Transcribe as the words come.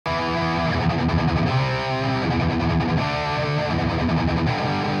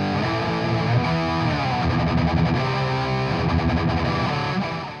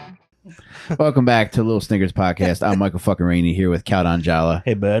Welcome back to Little Snickers Podcast. I'm Michael fucking Rainey here with Cal Donjala.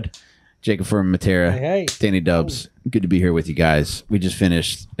 Hey, bud. Jacob from Matera. Hey. Danny Dubs. Good to be here with you guys. We just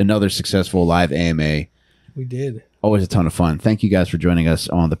finished another successful live AMA. We did. Always a ton of fun. Thank you guys for joining us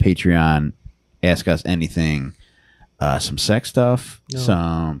on the Patreon. Ask us anything. Some sex stuff,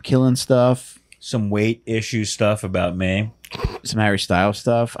 some killing stuff, Some weight issue stuff about me. some Harry Styles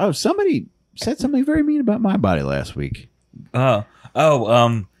stuff. Oh, somebody said something very mean about my body last week. Yeah,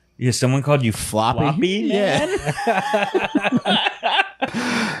 someone called you floppy man?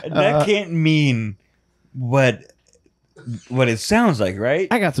 That can't mean what it sounds like, right?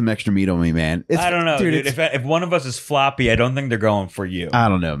 I got some extra meat on me, man. I don't know, dude. If one of us is floppy, I don't think they're going for you. I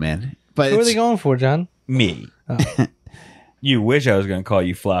don't know, man. But Who are they going for, John? Me. Oh. You wish I was going to call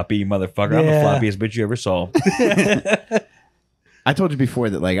you floppy, you motherfucker. I'm the floppiest bitch you ever saw. I told you before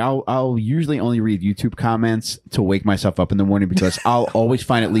that like I'll usually only read YouTube comments to wake myself up in the morning because I'll always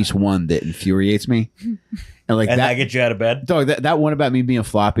find at least one that infuriates me. And like that gets you out of bed? Dog, that one about me being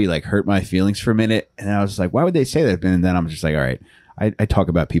floppy like hurt my feelings for a minute. And I was like, why would they say that? And then I'm just like, all right, I talk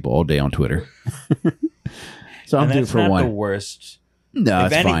about people all day on Twitter. So I'm due for not one. The worst. No,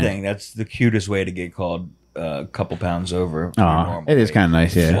 if it's anything, fine. that's the cutest way to get called a couple pounds over. Oh, it is kind of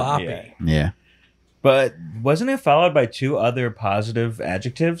nice, yeah. Floppy. Yeah. But wasn't it followed by 2 other positive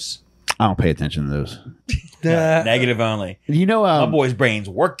adjectives? I don't pay attention to those. Negative only. You know, My boy's brain's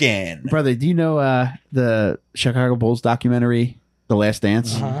working. brother, do you know the Chicago Bulls documentary, The Last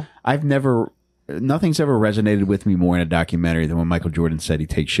Dance? Uh-huh. Nothing's ever resonated with me more in a documentary than when Michael Jordan said he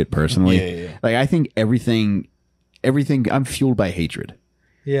takes shit personally. Yeah. Like, I think everything, I'm fueled by hatred.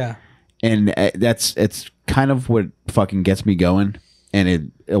 Yeah. And it's kind of what fucking gets me going. And it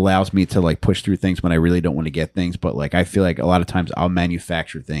allows me to like push through things when I really don't want to get things. But like, I feel like a lot of times I'll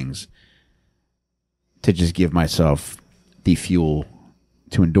manufacture things to just give myself the fuel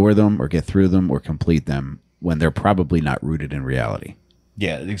to endure them or get through them or complete them when they're probably not rooted in reality.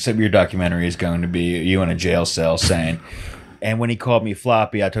 Yeah, except your documentary is going to be you in a jail cell saying, and when he called me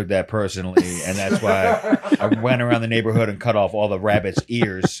floppy, I took that personally, and that's why I went around the neighborhood and cut off all the rabbits'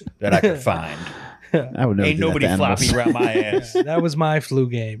 ears that I could find. I would never Ain't do that nobody to animals. floppy around my ass. That was my flu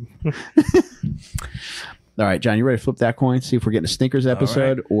game. All right, John, you ready to flip that coin? See if we're getting a Snickers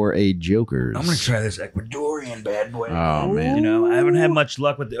episode or a Joker's. I'm going to try this Ecuadorian bad boy. Oh, man. You know, I haven't had much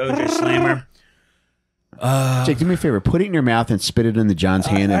luck with the OJ Slammer. Jake, do me a favor. Put it in your mouth and spit it into John's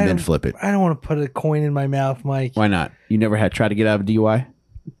hand and then flip it. I don't want to put a coin in my mouth, Mike. Why not? You never had tried to get out of a DUI?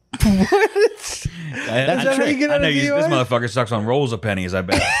 What? That's how you get out of this DUI? motherfucker sucks on rolls of pennies, I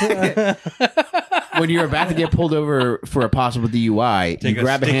bet. When you're about to get pulled over for a possible DUI, Take you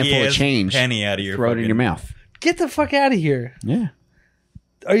grab a handful of sticky-ass change, penny out of your throw it in fucking- your mouth. Get the fuck out of here. Yeah.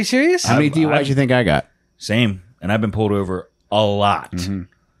 Are you serious? How many DUIs you think I got? Same. And I've been pulled over a lot. Mm-hmm.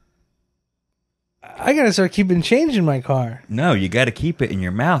 I got to start keeping change in my car. No, you got to keep it in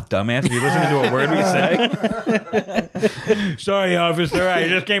your mouth, dumbass. Are you listening to a word we say? Sorry, officer. I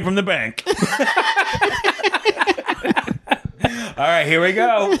just came from the bank. All right, here we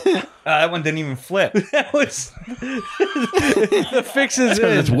go. That one didn't even flip. That was the fix is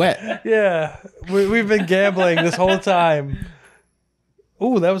Because in. it's wet. Yeah, we've been gambling this whole time.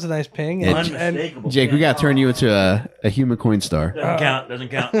 Ooh, that was a nice ping. And, Unmistakable. Jake, we got to turn you into a human coin star. Doesn't count. Doesn't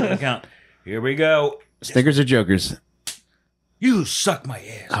count. Doesn't count. Here we go. Snickers or Jokers? You suck my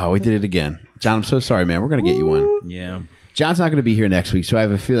ass. Oh, we did it again. John, I'm so sorry, man. We're going to get you one. Yeah. John's not going to be here next week, so I have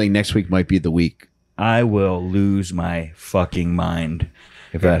a feeling next week might be the week. I will lose my fucking mind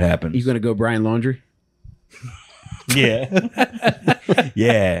if that happens. You going to go Brian Laundry? Yeah.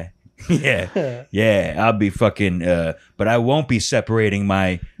 Yeah. Yeah. I'll be fucking, but I won't be separating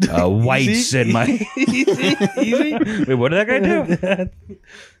my whites and my. Easy. Wait, what did that guy do?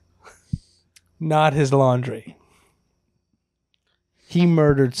 Not his laundry. He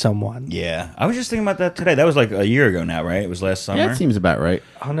murdered someone. Yeah. I was just thinking about that today. That was like a year ago now, right? It was last summer. Yeah, it seems about right.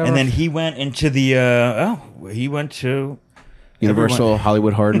 I'll never And then he went into the, he went to. Universal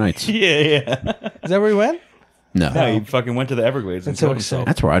Hollywood Horror Nights. Yeah. Is that where he went? No. No, he fucking went to the Everglades and That's killed so himself.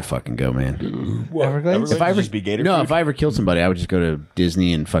 That's where I'd fucking go, man. Everglades? If I ever just be gator No, food? if I ever killed somebody, I would just go to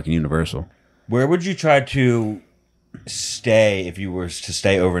Disney and fucking Universal. Where would you try to stay if you were to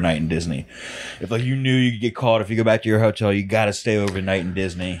stay overnight in Disney? If like you knew you could get caught if you go back to your hotel, you got to stay overnight in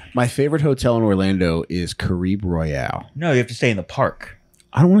Disney. My favorite hotel in Orlando is Caribe Royale. No, you have to stay in the park.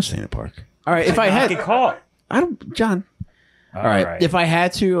 I don't want to stay in the park. All right, if I Not had, get caught. I don't, John. All right, if I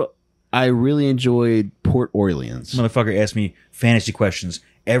had to, I really enjoyed Port Orleans. Motherfucker asked me fantasy questions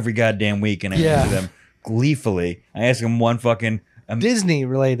every goddamn week, and I Yeah. answer them gleefully. I ask him one fucking Disney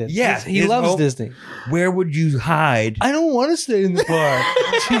related. Yeah, he his loves whole- Disney. where would you hide? I don't want to stay in the park.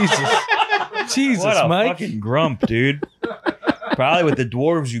 Jesus. Jesus, What a Mike. fucking grump, dude. Probably with the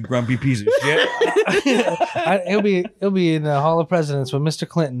dwarves, you grumpy piece of shit. He'll be in the Hall of Presidents with Mr.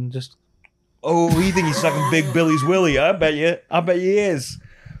 Clinton. Just Oh, you think he's sucking Big Billy's willy? I bet you he is.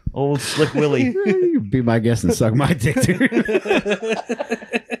 Old Slick Willy. Be my guest and suck my dick, dude.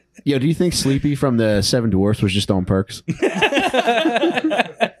 Yo, do you think Sleepy from the Seven Dwarfs was just on perks?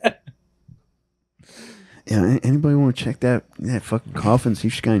 Yeah, anybody want to check that fucking coffin? See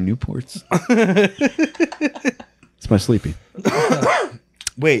if she got any Newports. It's my Sleepy.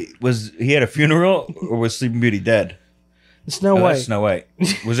 Wait, was he at a funeral or was Sleeping Beauty dead? Snow Oh, White. that's Snow White.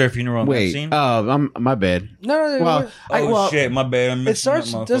 Was there a funeral in that Wait, scene? I'm my bad. No, Well, Shit, my bad. I'm it missing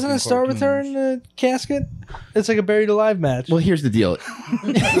starts. that Doesn't it motherfucking start with her cartoons. in the casket? It's like a buried alive match. Well, here's the deal.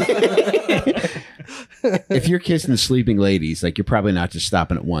 If you're kissing sleeping ladies, like you're probably not just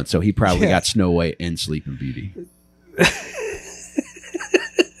stopping at one. So he probably got Snow White and Sleeping Beauty.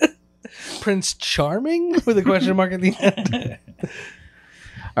 Prince Charming with a question mark at the end.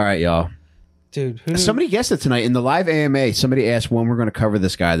 All right, y'all. Dude, who knew? Somebody guessed it tonight in the live AMA. Somebody asked when we're going to cover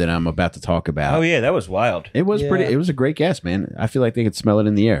this guy that I'm about to talk about. Oh yeah, that was wild. It was Yeah. pretty. It was a great guess, man. I feel like they could smell it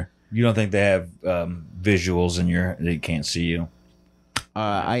in the air. You don't think they have visuals in your? They can't see you.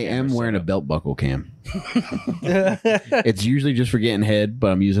 I am wearing a belt buckle cam. It's usually just for getting head,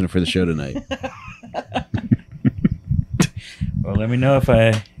 but I'm using it for the show tonight. Well, let me know if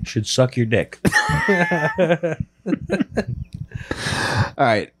I should suck your dick. All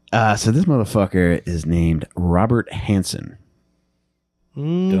right. So this motherfucker is named Robert Hansen.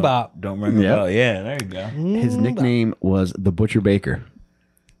 Bop. Don't ring the Yep. bell. Yeah, there you go. His nickname was the Butcher Baker.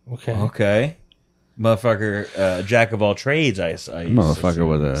 Okay. Okay, motherfucker, jack of all trades. I Motherfucker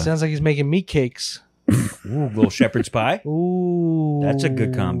was a. Sounds like he's making meat cakes. Ooh, little shepherd's pie. Ooh. That's a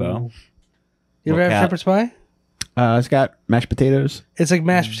good combo. You ever Little have cat. shepherd's pie? It's got mashed potatoes. It's like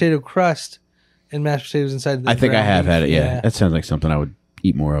mashed potato crust and mashed potatoes inside the I think I ground have beef. had it. Yeah. That sounds like something I would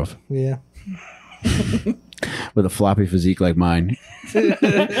eat more of. Yeah. With a floppy physique like mine.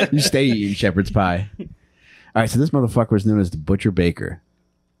 You stay eating shepherd's pie. All right, so this motherfucker was known as the Butcher Baker.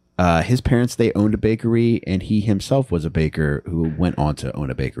 His parents, they owned a bakery, and he himself was a baker who went on to own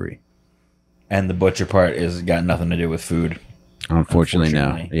a bakery. And the butcher part is got nothing to do with food. Unfortunately, no.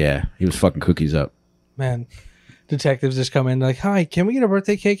 Unfortunately. Yeah, he was fucking cookies up. Man. Detectives just come in like, hi, can we get a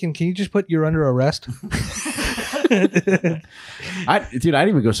birthday cake and can you just put you're under arrest? Dude, I'd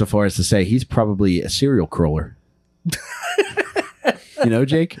even go so far as to say he's probably a serial crawler. You know,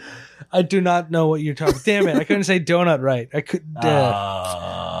 Jake? I do not know what you're talking. Damn it! I couldn't say donut right. I could. Forget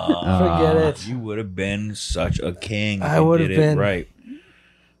it. You would have been such a king. If I you would have did it been. right.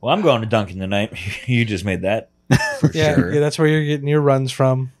 Well, I'm going to Dunkin' tonight. You just made that for Yeah, sure. yeah, that's where you're getting your runs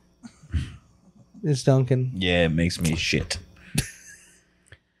from. It's Duncan. Yeah, it makes me shit.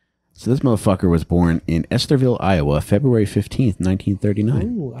 So this motherfucker was born in Estherville, Iowa, February 15th, 1939.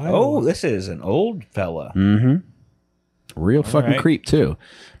 Ooh, Oh, this is an old fella. Mm-hmm. Real fucking right. creep, too.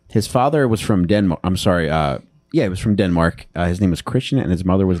 His father was from Denmark. I'm sorry. Yeah, he was from Denmark. His name was Christian, and his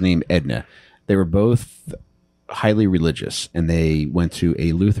mother was named Edna. They were both highly religious, and they went to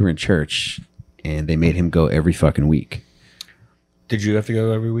a Lutheran church, and they made him go every fucking week. Did you have to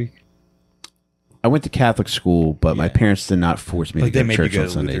go every week? I went to Catholic school, but my parents did not force me Like to they go to made church you go on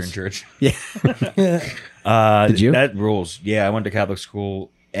to Sundays. Lutheran church? Yeah. Did you? That rules. Yeah, I went to Catholic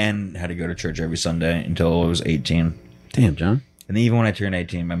school and had to go to church every Sunday until I was 18. Damn, John. And even when I turned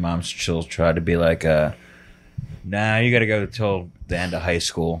 18, my mom still tried to be like, nah, you got to go till the end of high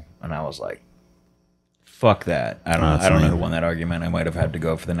school. And I was like, fuck that. I don't know. that's I don't know lame. who won that argument. I might have had to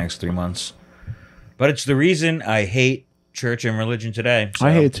go for the next 3 months. But it's the reason I hate church and religion today. So.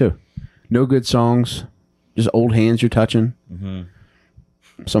 I hate it, too. No good songs. Just old hands you're touching.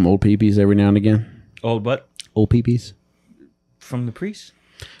 Mm-hmm. Some old peepees every now and again. Old what? Old peepees. From the priest?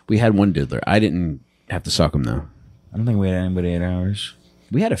 We had one diddler. I didn't have to suck him, though. I don't think we had anybody at ours.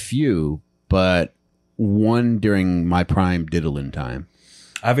 We had a few, but one during my prime diddling time.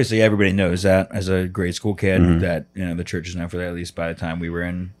 Obviously, everybody knows that as a grade school kid that the church is known for that. At least by the time we were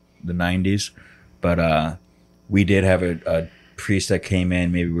in the 90s, but we did have a priest that came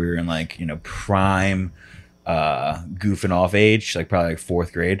in. Maybe we were in prime goofing off age, like probably like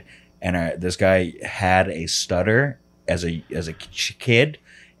 4th grade, and this guy had a stutter as a kid,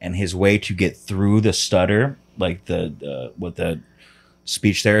 and his way to get through the stutter, like what the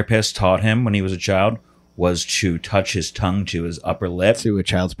speech therapist taught him when he was a child, was to touch his tongue to his upper lip. To a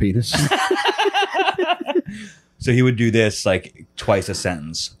child's penis. So he would do this like twice a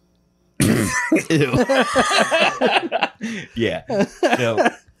sentence. Yeah. So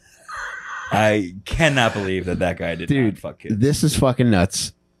I cannot believe that guy did not Dude, fuck kids. this is fucking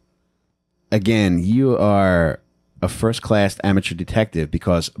nuts. again, you are a first-class amateur detective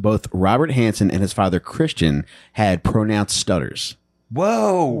because both Robert Hansen and his father Christian had pronounced stutters.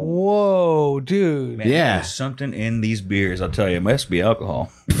 Whoa. Whoa, dude. Man, Yeah. there's something in these beers. I'll tell you, it must be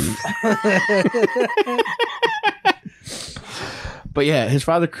alcohol. But yeah, his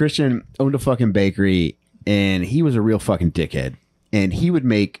father Christian owned a fucking bakery, and he was a real fucking dickhead. And he would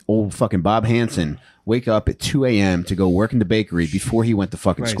make old fucking Bob Hansen wake up at 2 a.m. to go work in the bakery before he went to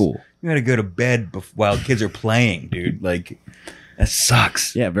fucking school. You gotta go to bed while kids are playing, dude. Like, that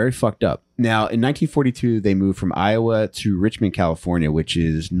sucks. Yeah, very fucked up. Now, in 1942, they moved from Iowa to Richmond, California, which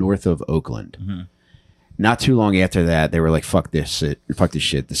is north of Oakland. Mm-hmm. Not too long after that, they were like, fuck this shit.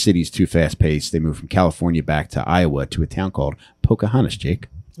 The city's too fast-paced. They moved from California back to Iowa to a town called Pocahontas, Jake.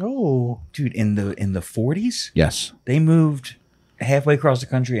 Oh. Dude, in the 40s? Yes. They moved halfway across the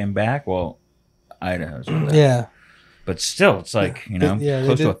country and back. Well, Idaho's with that. Yeah. But still, it's like, you know, Yeah, they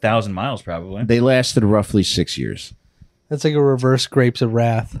close to did. 1,000 miles probably. They lasted roughly 6 years. That's like a reverse Grapes of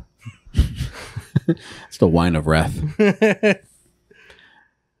Wrath. It's the wine of wrath.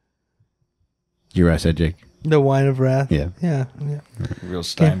 You right, said Jake? The wine of wrath. Yeah. Yeah. Real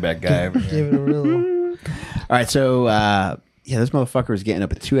Steinbeck guy over here. Give it a real. All right, so this motherfucker was getting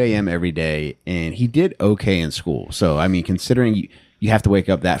up at 2 a.m. every day, and he did okay in school. So, I mean, considering you have to wake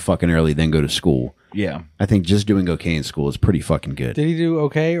up that fucking early, then go to school, Yeah. I think just doing okay in school is pretty fucking good. Did he do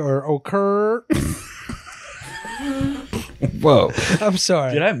okay or occur? Whoa. I'm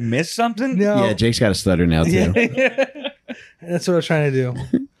sorry. Did I miss something? No. Yeah, Jake's got a stutter now, too. That's what I was trying to do.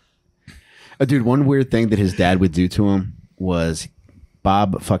 Dude, one weird thing that his dad would do to him was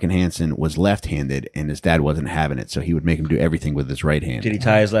Bob fucking Hansen was left-handed, and his dad wasn't having it, so he would make him do everything with his right hand. Did he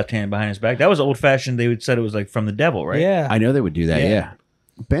tie his left hand behind his back? That was old-fashioned. They would said it was like from the devil, right? Yeah. I know they would do that, Yeah. yeah.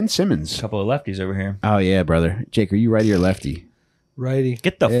 Ben A Simmons. couple of lefties over here. Oh, yeah, brother. Jake, are you righty or lefty? Righty.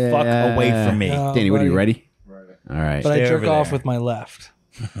 Get the fuck away from me. No. Danny, what are you, buddy. ready? All right. But I Stay jerk over off there. with my left.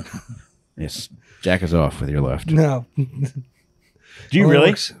 Yes. Jack is off with your left. No. Do you Only really?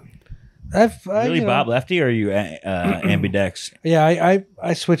 works- Really, you know, Bob lefty, or are you ambidex? Yeah,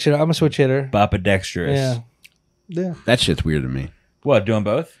 I switch it. I'm a switch hitter. Bopidextrous. Yeah. Yeah. That shit's weird to me. What, doing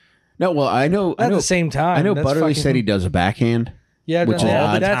both? No, well, I know. At the same time. I know that's Butterly fucking- said he does a backhand. Yeah, which is no,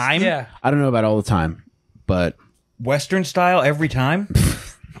 odd. that's- Time? Yeah. I don't know about all the time, but Western style every time?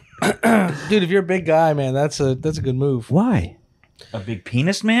 Dude, if you're a big guy, man, that's a good move. why? A big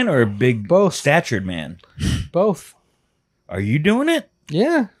penis man or a big Both. statured man? Both. Are you doing it?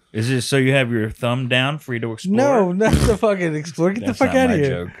 Yeah. Is it so you have your thumb down free to explore? No, not the fucking explore. Get That's the fuck not out of my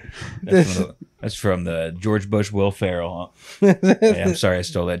here. joke. That's from the George Bush, Will Ferrell. Huh? Yeah, I'm sorry I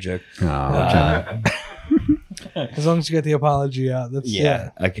stole that joke. Oh, John. As long as you get the apology out. That's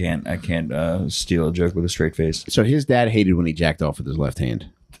Yeah, I can't steal a joke with a straight face. So his dad hated when he jacked off with his left hand.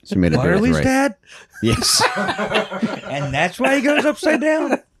 So he made it do it Butterly's right. dad? Yes. And that's why he goes upside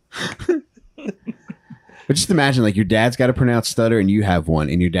down? But just imagine, like, your dad's got a pronounced stutter and you have one,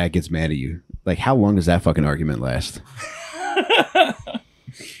 and your dad gets mad at you. Like, how long does that fucking argument last?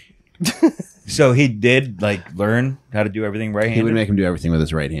 So he did, like, learn how to do everything right-handed? He would make him do everything with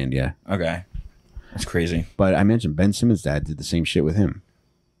his right hand, yeah. Okay. That's crazy. But I mentioned Ben Simmons' dad did the same shit with him.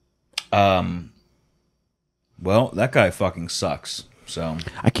 Well, that guy fucking sucks. So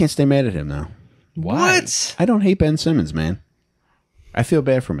I can't stay mad at him, though. What? I don't hate Ben Simmons, man. I feel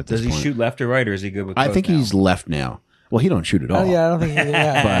bad for him at this does he point. shoot left or right, or is he good with I both think now? he's left now. Well, he don't shoot at all. Oh, yeah, I don't think.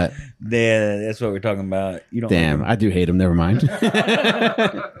 Yeah. But Yeah, that's what we're talking about. You don't damn, I do hate him. Never mind.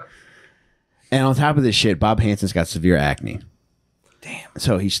 And on top of this shit, Bob Hansen's got severe acne. Damn.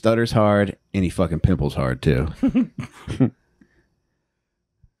 So he stutters hard and he fucking pimples hard too.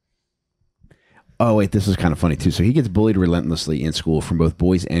 Oh wait, this is kind of funny too. So he gets bullied relentlessly in school from both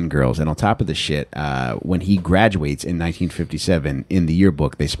boys and girls. And on top of the shit, when he graduates in 1957, in the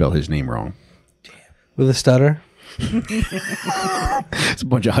yearbook they spell his name wrong. With a stutter. It's a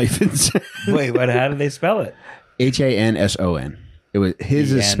bunch of hyphens. Wait, what? How did they spell it? Hanson. It was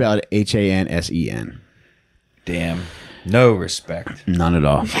his is E-N. spelled Hansen. Damn. No respect. None at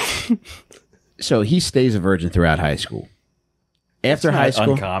all. So he stays a virgin throughout high school. After high Not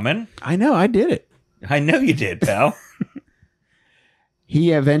school, uncommon. I know, I did it. I know you did, pal.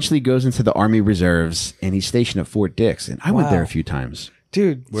 He eventually goes into the Army Reserves and he's stationed at Fort Dix. And I went Wow. there a few times.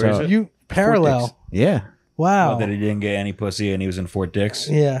 Dude, Where is so it? you Fort parallel. Dix. Yeah. Wow. That he didn't get any pussy and he was in Fort Dix.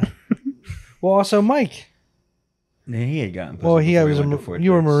 Yeah. Well, also Mike. He had gotten pussy. Well, he before was went to Fort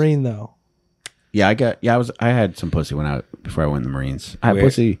you were a Dix. Marine though. Yeah, I had some pussy before I went in the Marines. I had Where?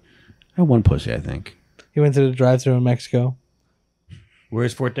 pussy. I had one pussy, I think. He went to the drive-thru in Mexico,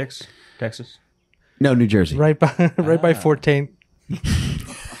 Where's Fort Dix? Texas? No, New Jersey. right by Fort Taint.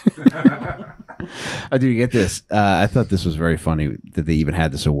 Oh, dude, get this. I thought this was very funny that they even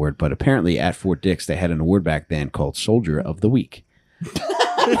had this award, but apparently at Fort Dix, they had an award back then called Soldier of the Week.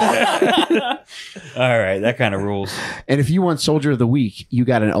 All right, that kind of rules. And if you won Soldier of the Week, you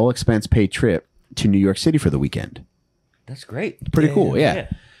got an all-expense paid trip to New York City for the weekend. That's great. Pretty cool, yeah.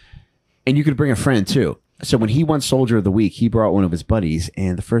 And you could bring a friend, too. So when he won Soldier of the Week, he brought one of his buddies,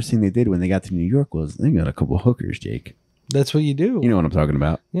 and the first thing they did when they got to New York was they got a couple of hookers, Jake. That's what you do. You know what I'm talking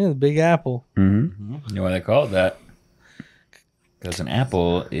about. Yeah, the Big Apple. Mm-hmm. You know why they call it that? Because an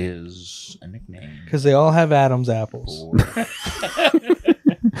apple is a nickname. Because they all have Adam's apples.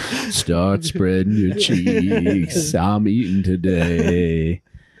 Start spreading your cheeks. I'm eating today.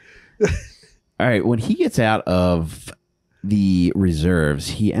 All right. When he gets out of the reserves,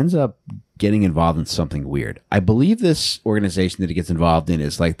 he ends up getting involved in something weird. I believe this organization that he gets involved in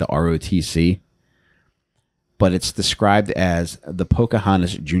is like the ROTC, but it's described as the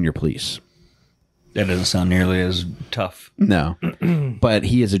Pocahontas Junior Police. That doesn't sound nearly as tough. No, but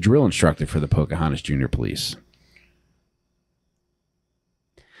he is a drill instructor for the Pocahontas Junior Police.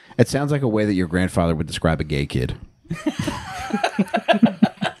 It sounds like a way that your grandfather would describe a gay kid.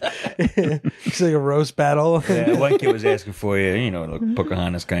 It's like a roast battle. Yeah, one kid was asking for you, you know, like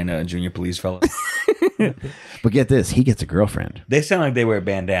Pocahontas kind of junior police fellow. But get this, he gets a girlfriend. They sound like they wear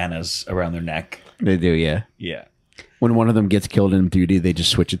bandanas around their neck. They do, yeah. Yeah. When one of them gets killed in duty, they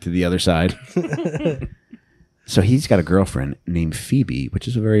just switch it to the other side. So he's got a girlfriend named Phoebe, which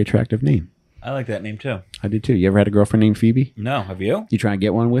is a very attractive name. I like that name too. I do too. You ever had a girlfriend named Phoebe? No, have you? You try and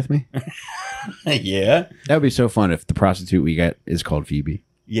get one with me? Yeah. That would be so fun if the prostitute we get is called Phoebe.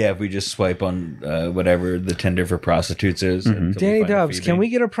 Yeah, if we just swipe on whatever the Tinder for prostitutes is. until Danny we find a Dubs, Phoebe. can we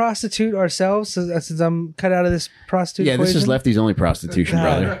get a prostitute ourselves since I'm cut out of this prostitute Yeah, this is equation? Lefty's only prostitution,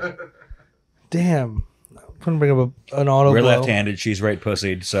 brother. Damn. I'm going to bring up an auto We're blow. left-handed. She's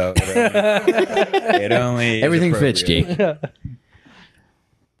right-pussied, so it only is Everything fits, appropriate. Jake.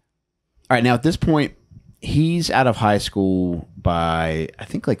 All right, now at this point, he's out of high school by, I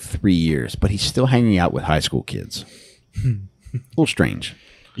think, like 3 years, but he's still hanging out with high school kids. A little strange.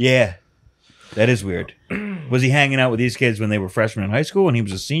 Yeah, that is weird. Was he hanging out with these kids when they were freshmen in high school and he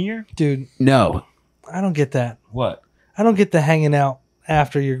was a senior? Dude, No, I don't get that. What? I don't get the hanging out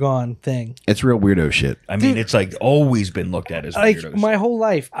after you're gone thing. it's real weirdo shit. I mean, it's like always been looked at as Like weirdos. my whole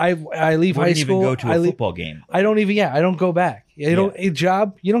life, I leave high Wouldn't school. even go to I a leave, football game. I don't even. Yeah, I don't go back. You don't a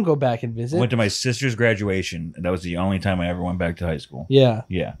job. You don't go back and visit. I went to my sister's graduation, and that was the only time I ever went back to high school. Yeah.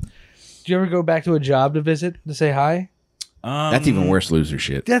 Yeah. Do you ever go back to a job to visit to say hi? That's even worse loser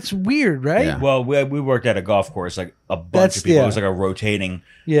shit. That's weird, right? Yeah. Well, we worked at a golf course, like a bunch That's- of people. yeah. It was like a rotating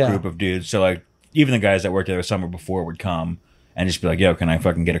Yeah. group of dudes. So like even the guys that worked there the summer before would come and just be like, "Yo, can I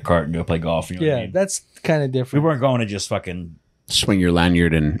fucking get a cart and go play golf?" You know what I Yeah, mean? that's kind of We different. weren't going to just fucking. Swing your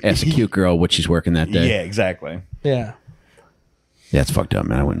lanyard and ask a cute girl what she's working that day. Yeah, exactly. Yeah. Yeah, it's fucked up,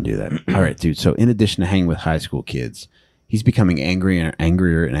 man. I wouldn't do that. All right, dude. So in addition to hanging with high school kids, he's becoming angrier and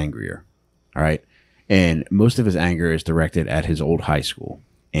angrier and angrier. All right. And most of his anger is directed at his old high school.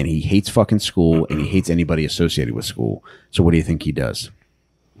 And he hates fucking school and he hates anybody associated with school. So what do you think he does?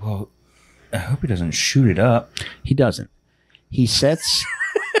 Well, I hope he doesn't shoot it up. He doesn't. He sets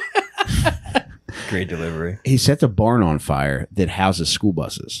Great delivery. he sets a barn on fire that houses school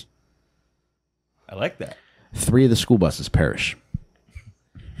buses. I like that. 3 of the school buses perish.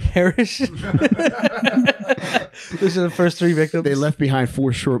 Parrish. Those are the first 3 victims. They left behind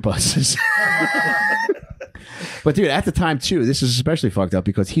 4 short buses. But dude, at the time too, this is especially fucked up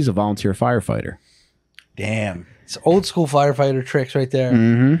because he's a volunteer firefighter. Damn. It's old school firefighter tricks right there.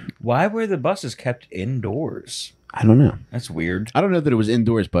 Mm-hmm. Why were the buses kept indoors? I don't know. That's weird. I don't know that it was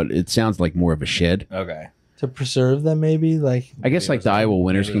indoors, but it sounds like more of a shed. Okay. To preserve them, maybe. Like, I guess like the Iowa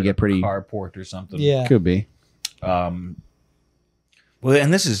winters Maybe can like get a pretty. carport or something. yeah. Could be. Well,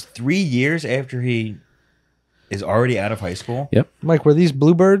 and this is 3 years after he is already out of high school. Yep. Mike, were these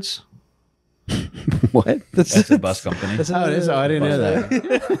bluebirds? What? That's a bus company. That's Oh, it is. Oh, I didn't know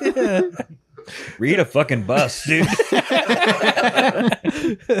that. Read a fucking bus, dude.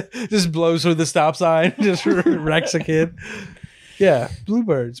 Just blows through the stop sign. Just wrecks a kid. Yeah.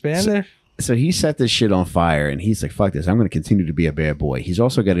 Bluebirds, man. They're- So he set this shit on fire, and he's like, "Fuck this! I'm going to continue to be a bad boy." He's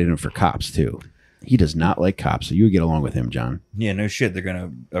also got it in for cops too. He does not like cops, so you would get along with him, John. Yeah, no shit. They're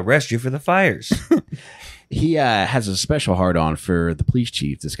gonna arrest you for the fires. He has a special hard on for the police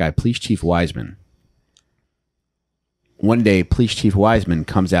chief. This guy, Police Chief Wiseman. One day, Police Chief Wiseman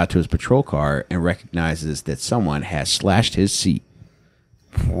comes out to his patrol car and recognizes that someone has slashed his seat.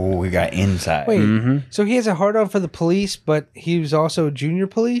 Oh, we got inside. Wait, so he has a hard on for the police, but he was also junior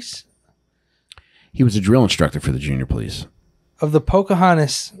police He was a drill instructor for the junior police. of the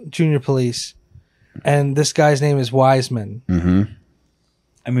Pocahontas junior police. And this guy's name is Wiseman. Mm-hmm.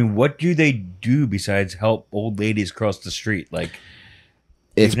 I mean, what do they do besides help old ladies cross the street? Like,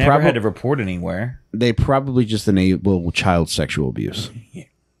 It's never had probably to report anywhere. they probably just enable child sexual abuse.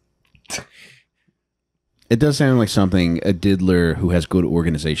 It does sound like something a diddler who has good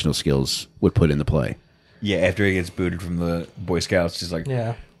organizational skills would put into play. Yeah, after he gets booted from the Boy Scouts, he's like,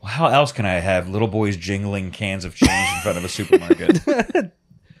 Yeah. well, how else can I have little boys jingling cans of change in front of a supermarket?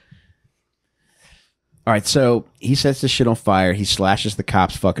 All right, so he sets the shit on fire. He slashes the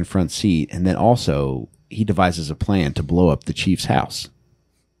cop's fucking front seat, and then also he devises a plan to blow up the chief's house.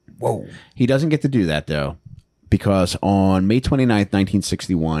 Whoa. He doesn't get to do that, though, because on May 29th,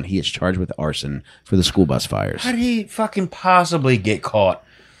 1961, he is charged with arson for the school bus fires. How did he fucking possibly get caught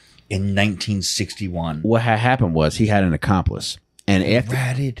in 1961? What had happened was he had an accomplice. And after...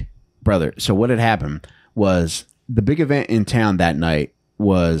 Ratted. Brother, so what had happened was the big event in town that night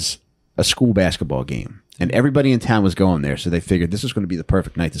was a school basketball game. And everybody in town was going there, so they figured this was going to be the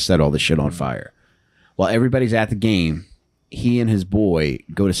perfect night to set all this shit on fire. While everybody's at the game, he and his boy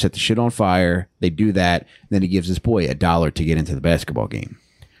go to set the shit on fire. They do that. Then he gives his boy $1 to get into the basketball game.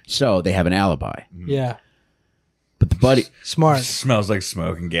 So they have an alibi. Yeah. But the buddy... Smart. Smells like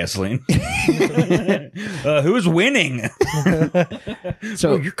smoke and gasoline. Who's winning?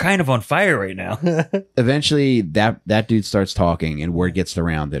 So you're kind of on fire right now. eventually that dude starts talking and word gets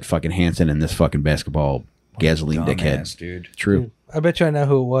around that fucking Hansen and this fucking basketball gasoline dickhead. Dumbass, dude. True. I bet you I know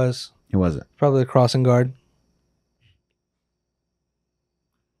who it was. Who was it? Probably the crossing guard.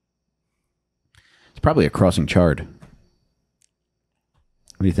 It's probably a crossing chard.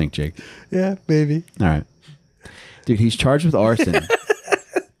 What do you think, Jake? Yeah, maybe. All right. Dude, he's charged with arson,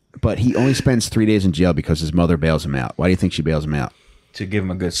 but he only spends 3 days in jail because his mother bails him out. Why do you think she bails him out? To give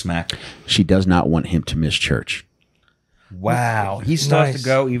him a good smack. She does not want him to miss church. Wow. He still has Nice. to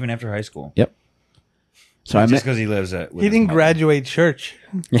go even after high school. Yep. So I Just met... because he lives at. He didn't graduate church.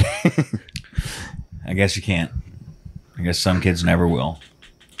 I guess you can't. I guess some kids never will.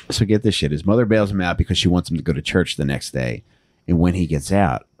 So get this shit. His mother bails him out because she wants him to go to church the next day. And when he gets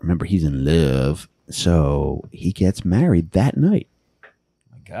out, remember, he's in love. So he gets married that night.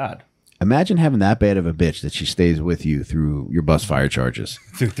 My God. Imagine having that bad of a bitch that she stays with you through your bus fire charges.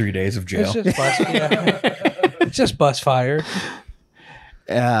 Through 3 days of jail. It's just bus. It's just bus fired.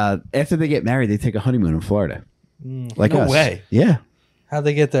 After they get married, they take a honeymoon in Florida. Like No us. way. Yeah. How'd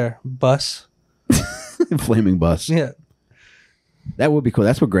they get there? Bus. Flaming bus. Yeah. That would be cool.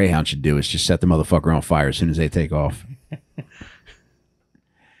 That's what Greyhound should do, is just set the motherfucker on fire as soon as they take off.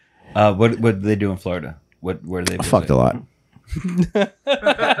 What did they do in Florida? Where did they I visit? fucked a lot.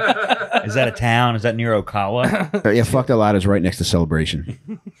 Is that a town? Is that near Ocala? Yeah, fucked a lot is right next to Celebration.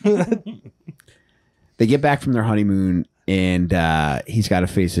 They get back from their honeymoon, and he's got to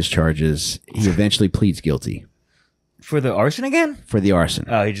face his charges. He eventually pleads guilty For the arson again? for the arson.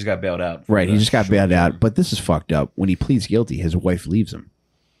 Oh, he just got bailed out. Right, he just got bailed out. But this is fucked up. When he pleads guilty, his wife leaves him.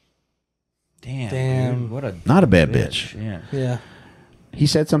 Damn. Dude, what a Not a bad bitch. Yeah. Yeah. He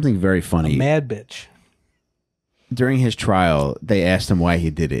said something very funny. Mad bitch. During his trial, they asked him why he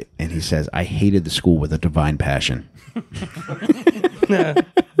did it, and he says, "I hated the school with a divine passion."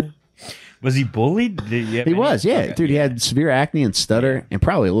 Was he bullied? Did you have He any- was, yeah. Okay. Dude, he had severe acne and stutter, and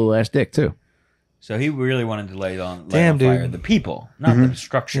probably a little ass dick, too. So he really wanted to lay on Damn, fire dude. the people, not the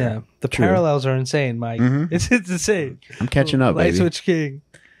structure. Yeah. The True. parallels are insane, Mike. It's insane. I'm catching up, Light baby. switch king.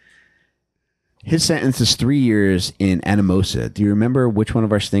 His sentence is 3 years in Anamosa. Do you remember which one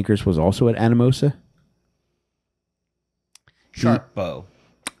of our stinkers was also at Anamosa? Sharp bow.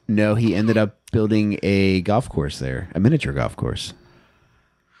 No, he ended up building a golf course there, a miniature golf course.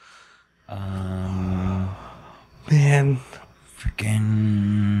 Man.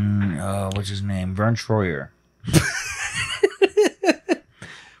 Freaking, what's his name? Vern Troyer.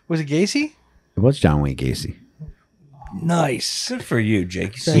 Was it Gacy? It was John Wayne Gacy. Nice. Good for you,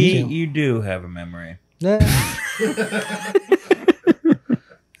 Jake. Thank See, you. you do have a memory.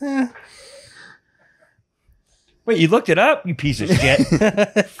 Wait, you looked it up? You piece of shit.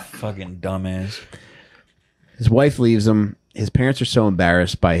 Fucking dumbass. His wife leaves him. His parents are so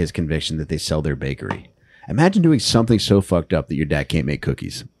embarrassed by his conviction that they sell their bakery. Imagine doing something so fucked up that your dad can't make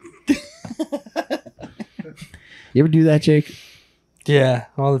cookies. You ever do that, Jake? Yeah,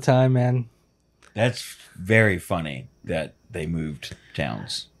 all the time, man. That's very funny that they moved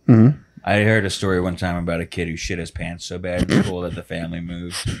towns. Mm-hmm. I heard a story one time about a kid who shit his pants so bad in school that the family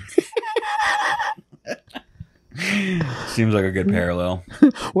moved. Seems like a good parallel.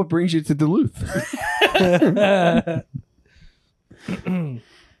 What brings you to Duluth?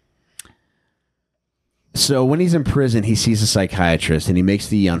 So when he's in prison, he sees a psychiatrist, and he makes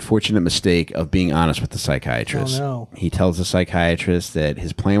the unfortunate mistake of being honest with the psychiatrist. Oh, no. He tells the psychiatrist that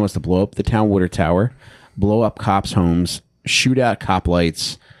his plan was to blow up the town water tower, blow up cops' homes, shoot out cop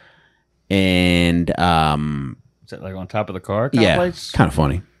lights, and Is that like on top of the car? yeah, Lights? kind of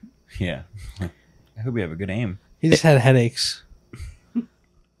funny. Yeah. I hope we have a good aim. He just had headaches.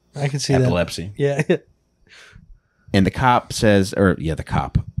 I can see Epilepsy. that. Yeah. And the cop says,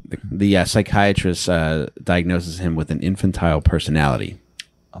 the psychiatrist diagnoses him with an infantile personality.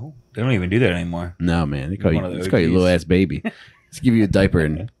 Oh, they don't even do that anymore. No, man, they call One of you, the it's call you OGs. little ass baby. Let's give you a diaper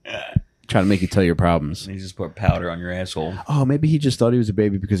and try to make you tell your problems. You just put powder on your asshole. Oh, maybe he just thought he was a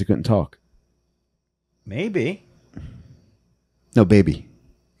baby because he couldn't talk. Maybe. No, baby.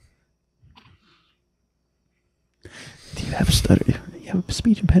 Do you have a stutter? You have a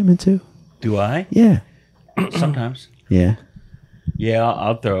speech impediment too? Do I? Yeah. Sometimes. Yeah. Yeah,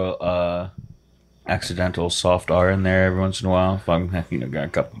 I'll throw accidental soft R in there every once in a while if I'm got a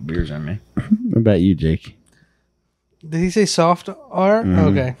couple of beers in me. What about you, Jake? Did he say soft R?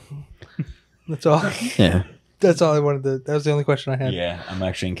 Okay. That's all. Yeah. That's all I wanted to. That was the only question I had. Yeah, I'm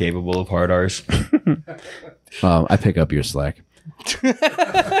actually incapable of hard R's. I pick up your slack.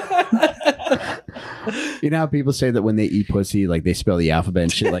 You know how people say that when they eat pussy, like they spell the alphabet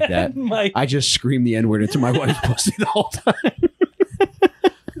and shit like that? Mike. I just scream the N-word into my wife's pussy the whole time.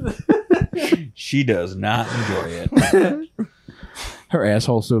 She does not enjoy it. Her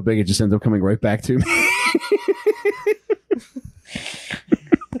asshole's so big it just ends up coming right back to me.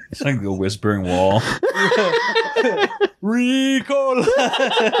 It's like the whispering wall. Recall.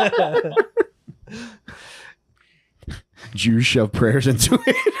 Jews shove prayers into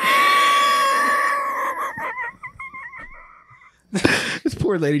it. This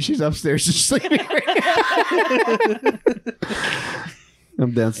poor lady, she's upstairs just sleeping right now.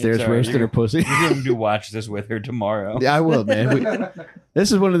 I'm downstairs It's all right. roasting her pussy. You're going to watch this with her tomorrow. Yeah, I will, man.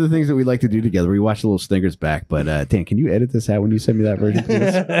 This is one of the things that we like to do together. We watch the little stinkers back. But, Dan, can you edit this out when you send me that version,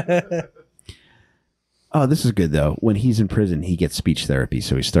 please? Oh, this is good, though. When he's in prison, he gets speech therapy,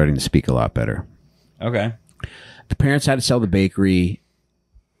 so he's starting to speak a lot better. Okay. The parents had to sell the bakery.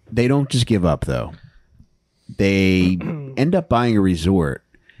 They don't just give up, though. They end up buying a resort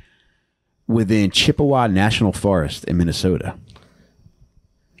within Chippewa National Forest in Minnesota.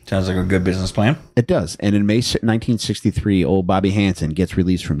 Sounds like a good business plan. It does. And in May 1963, old Bobby Hansen gets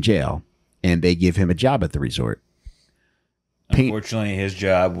released from jail, and they give him a job at the resort. Unfortunately, his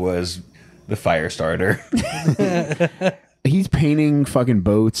job was the fire starter. He's painting fucking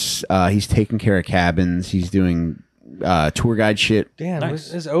boats. He's taking care of cabins. He's doing tour guide shit. Damn, Nice.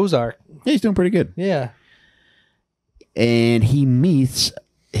 this is Ozark. Yeah, he's doing pretty good. Yeah. And he meets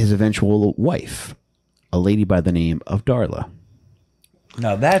his eventual wife, a lady by the name of Darla.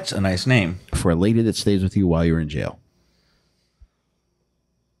 Now, that's a nice name. For a lady that stays with you while you're in jail.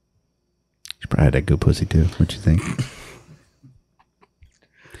 She probably had that good pussy too. What you think?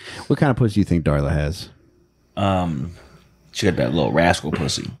 What kind of pussy do you think Darla has? She got that little rascal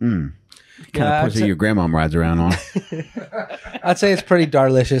pussy. What kind of pussy your grandma rides around on? I'd say it's pretty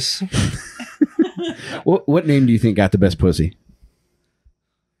darlicious. What name do you think got the best pussy?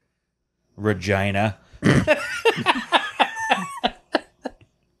 Regina.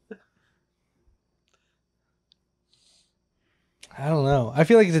 I don't know. I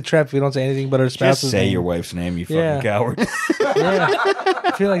feel like it's a trap if we don't say anything but our spouse's Just say name. your wife's name, you fucking Yeah. coward. Yeah.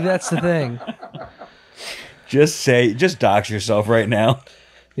 I feel like that's the thing. Just dox yourself right now.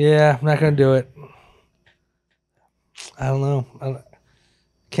 Yeah, I'm not going to do it. I don't know.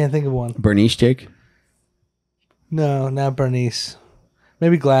 Can't think of one. Bernice, Jake? No, not Bernice.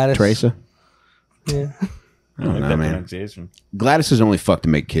 Maybe Gladys. Teresa? Yeah. I don't know, that man. pronunciation. Gladys is only fucked to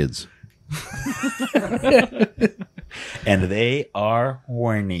make kids. And they are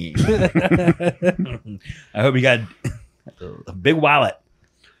horny. I hope you got a big wallet.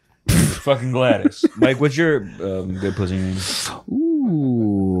 Fucking Gladys. Mike, what's your good pussy name?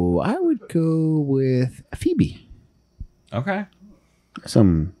 Ooh, I would go with Phoebe. Okay.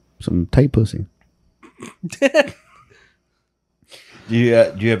 Some tight pussy. Do you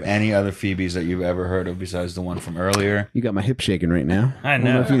have any other Phoebes that you've ever heard of besides the one from earlier? You got my hip shaking right now. I don't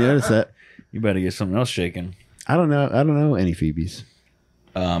know know. if you noticed that. You better get something else shaking. I don't know any Phoebes.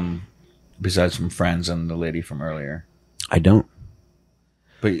 Besides from Friends and the lady from earlier. I don't.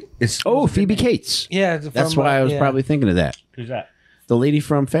 But it's Phoebe Cates. Yeah. That's why I was probably thinking of that. Who's that? The lady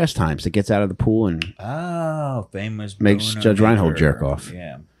from Fast Times that gets out of the pool and Oh, famous makes boner Judge Reinhold maker. jerk off.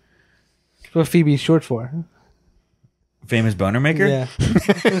 Yeah. That's what Phoebe's short for. Famous boner maker? Yeah.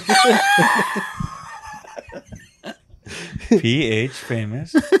 PH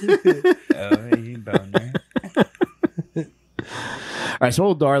famous. Oh, you boner. All right, so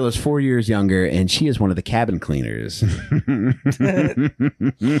old Darla's 4 years younger, and she is one of the cabin cleaners.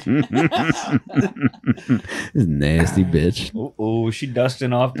 This nasty bitch. Oh, she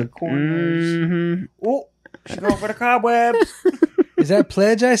dusting off the corners. Mm-hmm. Oh, she's going for the cobwebs. Is that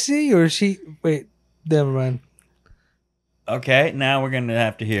Pledge I see, or is she? Wait, never mind. Okay, now we're gonna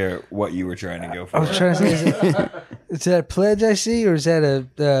have to hear what you were trying to go for. I was trying to say, is that Pledge I see, or is that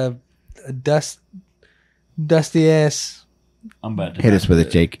a dusty ass? I'm about to Hit us with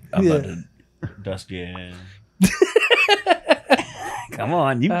it, Jake. I'm about to dust you. Come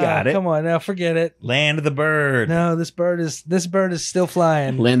on, you got it. Come on, now forget it. Land the bird. No, this bird is still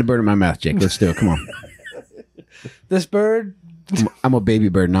flying. Land a bird in my mouth, Jake. Let's do it. Come on. This bird. I'm a baby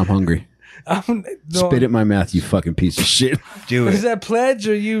bird and I'm hungry. No, Spit it in my mouth, you fucking piece of shit. Do Is it. that Pledge,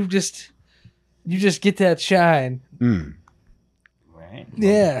 or you just get that shine? Mm. Right.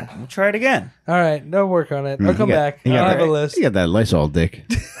 Yeah. We'll try it again. All right, no work on it. I'll come back. I'll have a list. You got that Lysol dick.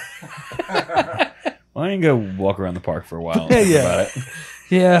 Why don't you go walk around the park for a while? And Yeah. think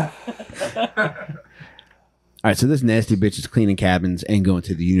about it. Yeah. All right, so this nasty bitch is cleaning cabins and going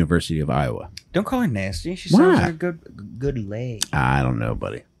to the University of Iowa. Don't call her nasty. She Why? sounds like a good lady. I don't know,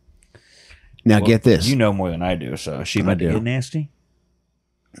 buddy. Now Well, get this. You know more than I do, so is she I about to do. get nasty?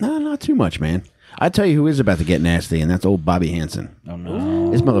 No, not too much, man. I tell you who is about to get nasty, and that's old Bobby Hansen. Oh no.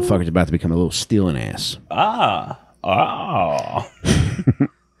 This motherfucker's about to become a little stealing ass. Ah.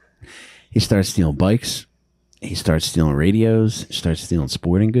 He starts stealing bikes. He starts stealing radios. Starts stealing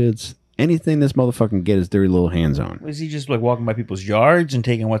sporting goods. Anything this motherfucker can get his dirty little hands on. Was he just like walking by people's yards and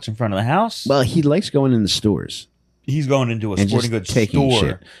taking what's in front of the house? Well, he likes going in the stores He's going into a and sporting just goods taking store,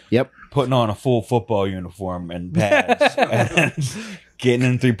 shit. Yep. putting on a full football uniform and pads, and getting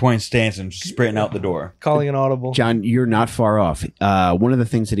in 3-point stance and sprinting out the door. Calling an audible. John, you're not far off. One of the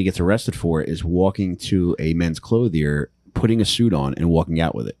things that he gets arrested for is walking to a men's clothier, putting a suit on, and walking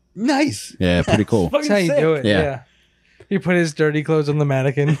out with it. Nice. Yeah, pretty cool. That's how you do it. Yeah. Yeah. He put his dirty clothes on the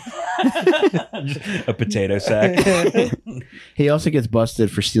mannequin. A potato sack. He also gets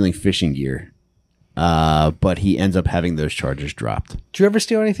busted for stealing fishing gear, but he ends up having those charges dropped. Did you ever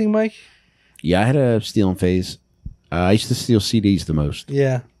steal anything, Mike? Yeah, I had a stealing phase. I used to steal CDs the most.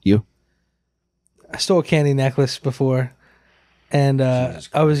 Yeah. You? I stole a candy necklace before, and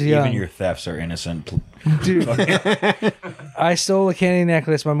I was young. Even your thefts are innocent. Dude, I stole a candy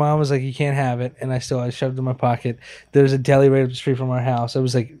necklace. My mom was like, "You can't have it," and I shoved it in my pocket. There's a deli right up the street from our house. I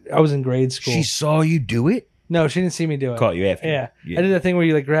was in grade school. She saw you do it? No, she didn't see me do it. Caught you after. Yeah. I did that thing where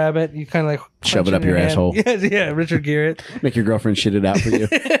you like grab it, you kind of like Shove punch it up in your hand. asshole. Yeah, Richard Gere it. Make your girlfriend shit it out for you.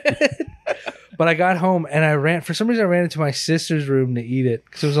 But I got home and I ran. For some reason, I ran into my sister's room to eat it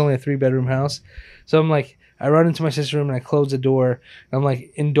because it was only a 3-bedroom house. So I'm like, I run into my sister's room and I close the door. And I'm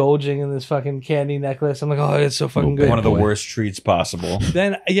like indulging in this fucking candy necklace. I'm like, oh, it's so fucking good. One of the worst treats possible.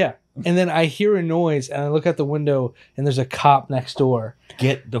 Then and then I hear a noise and I look out the window and there's a cop next door.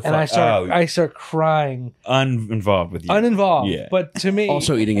 Get the fuck And out. I start crying. Uninvolved with you. Uninvolved. Yeah. But to me,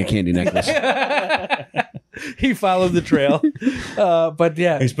 Also eating a candy necklace. he followed the trail. But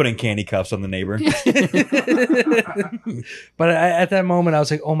yeah. He's putting candy cuffs on the neighbor. But at that moment, I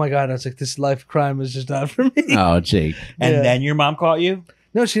was like, oh my God. I was like, this life crime is just not for me. Oh, Jake. And Yeah. then your mom caught you?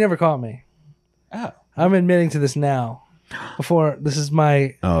 No, she never caught me. Oh. I'm admitting to this now. Before, this is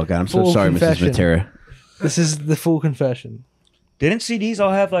my, Oh, God. I'm so Full sorry, confession. Mrs. Matera. this is the full confession. Didn't CDs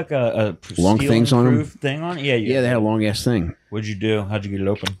all have like a Long steel things on 'em? improved thing on it? Yeah, Yeah, they had a long ass thing. What'd you do? How'd you get it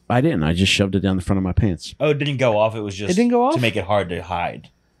open? I didn't. I just shoved it down the front of my pants. Oh, it didn't go off. It was just It didn't go off? to make it hard to hide.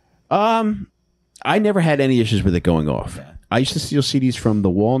 I never had any issues with it going off. Okay. I used to steal CDs from the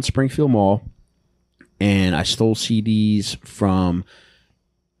wall in Springfield Mall, and I stole CDs from.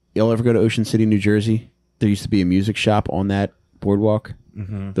 Y'all ever go to Ocean City, New Jersey? There used to be a music shop on that boardwalk.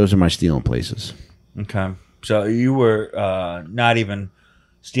 Mm-hmm. Those are my stealing places. Okay. So you were not even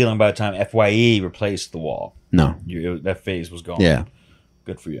stealing by the time FYE replaced the wall. No. That phase was gone. Yeah.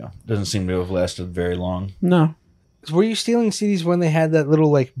 Good for you. Doesn't seem to have lasted very long. No. Were you stealing CDs when they had that little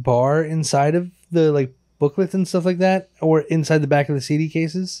like bar inside of the like booklets and stuff like that? Or inside the back of the CD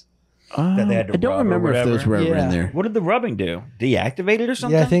cases? That they had to I don't rub or remember if those whatever? were ever Yeah. in there. What did the rubbing do? Deactivate it or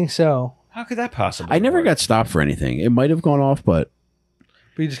something? Yeah, I think so. How could that possibly I never work? got stopped for anything. It might have gone off, but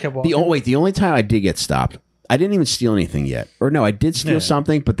But you just kept walking. the only time I did get stopped, I didn't even steal anything yet. Or no, I did steal Yeah.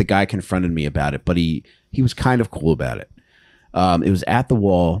 something, but the guy confronted me about it. But he was kind of cool about it. It was at the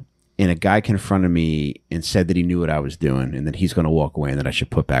wall, and a guy confronted me and said that he knew what I was doing, and that he's going to walk away, and that I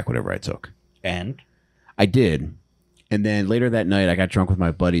should put back whatever I took. And? I did, and then later that night, I got drunk with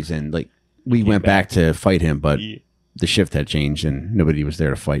my buddies, and like we went back to fight him, but Yeah. the shift had changed and nobody was there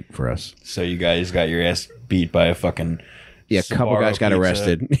to fight for us. So you guys got your ass beat by a fucking a couple guys got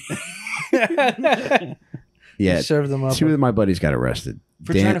arrested. Yeah, serve them up. 2 of my buddies got arrested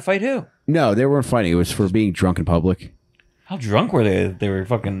for trying to fight who? No, they weren't fighting. It was for being drunk in public. How drunk were they? They were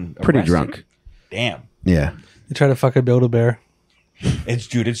fucking pretty arrested? drunk. Damn. Yeah. They try to fucking build a bear.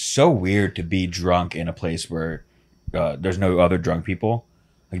 It's so weird to be drunk in a place where there's no other drunk people.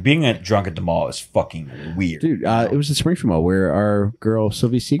 Like being drunk at the mall is fucking weird. Dude, it was the Springfield Mall where our girl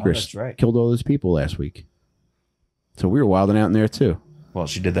Sylvie Segrist killed all those people last week. So we were wilding out in there too. Well,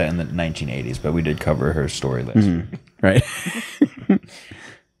 she did that in the 1980s, but we did cover her story last week. Right.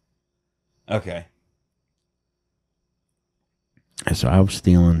 Okay. So I was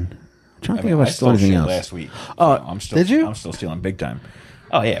stealing. I'm trying to think if I stole anything else. Last week. Oh, so did you? I'm still stealing big time.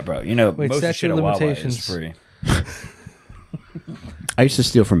 Oh yeah, bro. You know, Wait, most of the shit statute at of Wawa limitations. is free. I used to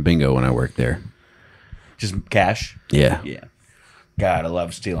steal from Bingo when I worked there. Just cash. Yeah. Yeah. God, I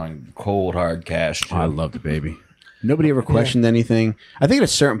love stealing cold hard cash. Too. Oh, I loved it, baby. Nobody ever questioned anything. I think at a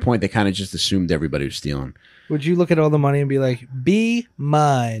certain point they kind of just assumed everybody was stealing. Would you look at all the money and be like, "Be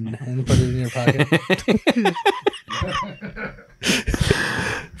mine," and put it in your pocket?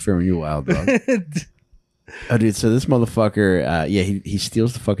 From you, wild dog. Oh, dude. So this motherfucker, he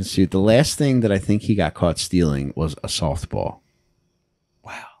steals the fucking suit. The last thing that I think he got caught stealing was a softball.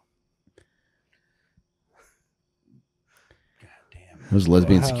 Wow. God damn. Those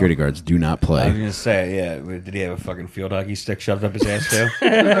lesbian security guards do not I was play. gonna say, yeah. Did he have a fucking field hockey stick shoved up his ass too?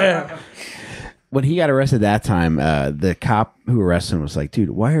 When he got arrested that time, the cop who arrested him was like,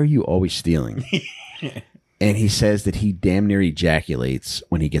 "Dude, why are you always stealing?" And he says that he damn near ejaculates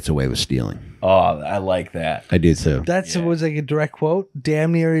when he gets away with stealing. Oh, I like that. I do too. That was like a direct quote.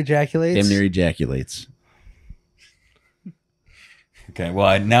 Damn near ejaculates. Damn near ejaculates. Okay,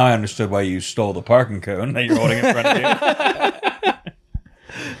 well, now I understood why you stole the parking cone that you're holding in front of you.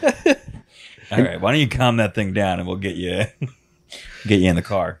 All right, why don't you calm that thing down and we'll get you in the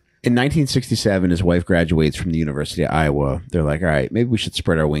car. In 1967, his wife graduates from the University of Iowa. They're like, all right, maybe we should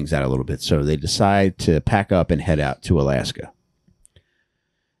spread our wings out a little bit. So they decide to pack up and head out to Alaska.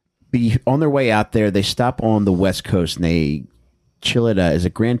 On their way out there, they stop on the West Coast and they chill at, is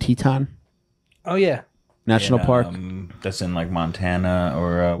it Grand Teton Oh yeah, National Park? That's in like Montana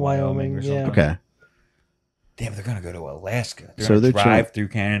or Wyoming or something. yeah. Okay. Damn, they're gonna go to Alaska. They're So gonna they're drive through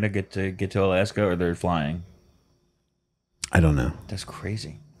Canada, get to Alaska, or they're flying. I don't know. That's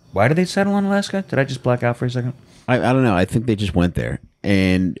crazy. Why did they settle on Alaska? Did I just black out for a second? I don't know. I think they just went there.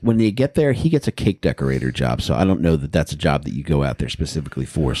 And when they get there, he gets a cake decorator job. So I don't know that that's a job that you go out there specifically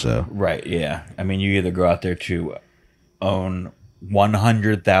for. So Right, yeah. I mean, you either go out there to own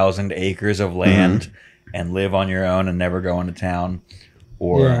 100,000 acres of land and live on your own and never go into town,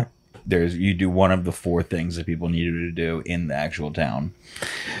 or you do one of the 4 things that people need you to do in the actual town.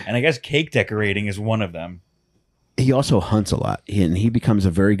 And I guess cake decorating is one of them. he also hunts a lot, and he becomes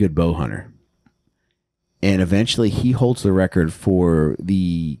a very good bow hunter. And eventually he holds the record for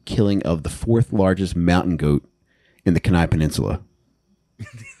the killing of the 4th largest mountain goat in the Kenai Peninsula.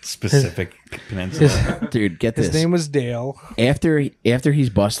 Specific peninsula. Dude, get this. His name was Dale. After he's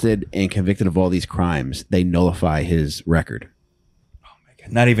busted and convicted of all these crimes, they nullify his record.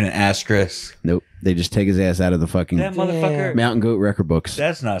 Not even an asterisk. Nope. They just take his ass out of the fucking That motherfucker. mountain goat record books.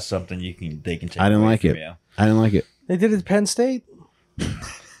 That's not something they can take. I didn't away like from it. you. I didn't like it. They did it at Penn State.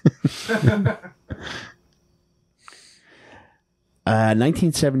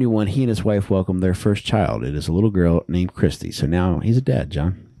 1971, he and his wife welcomed their first child. It is a little girl named Christy. So now he's a dad,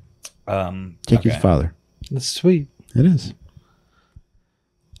 John. Take his father. That's sweet. It is.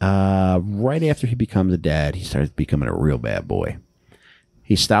 Right after he becomes a dad, he starts becoming a real bad boy.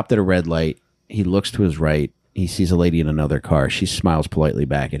 He stopped at a red light. He looks to his right. He sees a lady in another car. She smiles politely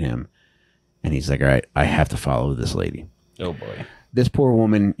back at him. And he's like, all right, I have to follow this lady. Oh, boy. This poor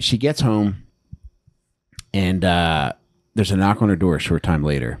woman, she gets home, and there's a knock on her door a short time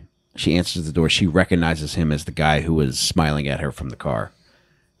later. She answers the door. She recognizes him as the guy who was smiling at her from the car.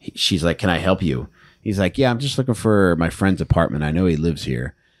 She's like, can I help you? He's like, yeah, I'm just looking for my friend's apartment. I know he lives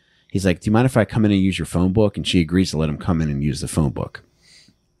here. He's like, do you mind if I come in and use your phone book? And she agrees to let him come in and use the phone book.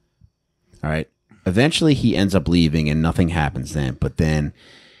 All right. Eventually, he ends up leaving, and nothing happens then. But then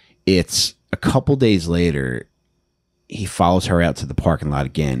it's a couple days later, he follows her out to the parking lot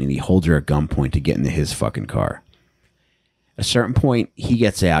again, and he holds her at gunpoint to get into his fucking car. At a certain point, he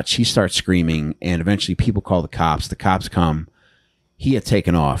gets out. She starts screaming, and eventually people call the cops. The cops come. He had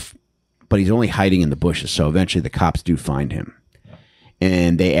taken off, but he's only hiding in the bushes, so eventually the cops do find him.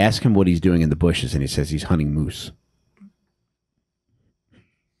 And they ask him what he's doing in the bushes, and he says he's hunting moose.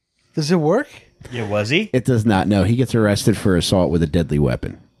 Does it work? Yeah, was he? It does not. No, he gets arrested for assault with a deadly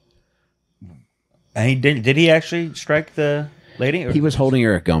weapon. And he did he actually strike the lady? Or? He was holding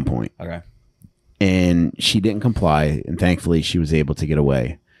her at gunpoint. Okay. And she didn't comply, and thankfully she was able to get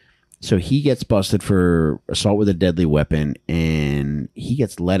away. So he gets busted for assault with a deadly weapon, and he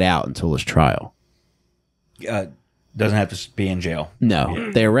gets let out until his trial. Doesn't have to be in jail. No,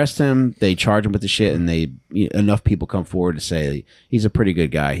 they arrest him, they charge him with the shit, and enough people come forward to say he's a pretty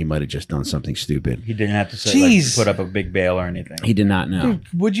good guy. He might have just done something stupid. He didn't have to say, put up a big bail or anything. He did not know. Dude,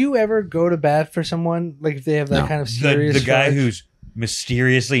 would you ever go to bat for someone like if they have that kind of serious? The guy charge? who's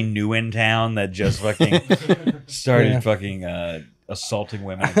mysteriously new in town that just fucking started fucking assaulting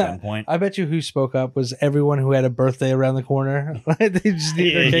women at gunpoint. I bet you who spoke up was everyone who had a birthday around the corner. They just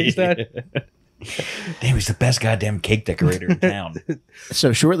need their cake done. Damn, he's the best goddamn cake decorator in town.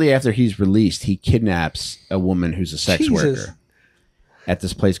 So shortly after he's released, he kidnaps a woman who's a sex worker at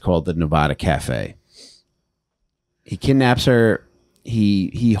this place called the Nevada Cafe. He kidnaps her.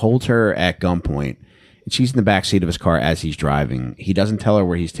 He holds her at gunpoint, and she's in the back seat of his car as he's driving. He doesn't tell her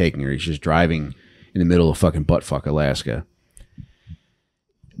where he's taking her. He's just driving in the middle of fucking buttfuck Alaska.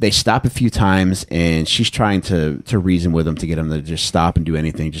 They stop a few times, and she's trying to reason with him to get him to just stop and do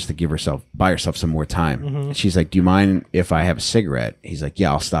anything just to buy herself some more time. Mm-hmm. She's like, do you mind if I have a cigarette? He's like, yeah,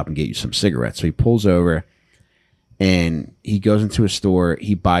 I'll stop and get you some cigarettes. So he pulls over, and he goes into a store.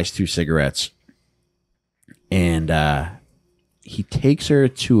 He buys 2 cigarettes, and he takes her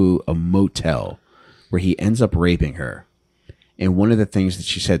to a motel where he ends up raping her. And one of the things that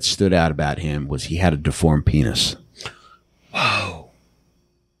she said stood out about him was he had a deformed penis. Whoa.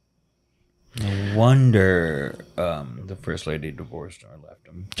 No wonder the first lady divorced or left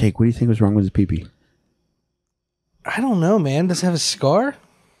him. Jake, what do you think was wrong with his pee-pee? I don't know, man. Does it have a scar?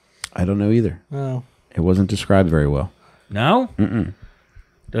 I don't know either. Oh. It wasn't described very well. No? Mm-mm.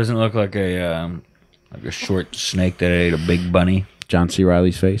 Doesn't look like a short snake that ate a big bunny. John C.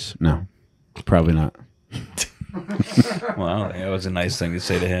 Reilly's face? No, probably not. Well, that was a nice thing to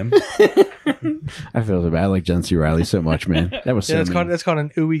say to him. I feel so bad. I like John C. Reilly so much, man. That was so mean. That's called an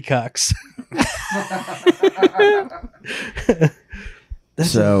ooey cox.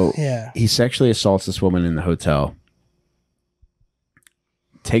 He sexually assaults this woman in the hotel,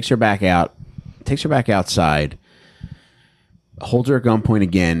 takes her back outside, holds her at gunpoint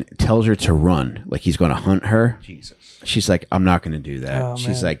again, tells her to run, like he's going to hunt her. Jesus. She's like, I'm not going to do that. Oh,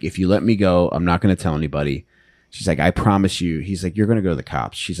 She's man. like, if you let me go, I'm not going to tell anybody. She's like, I promise you. He's like, you're going to go to the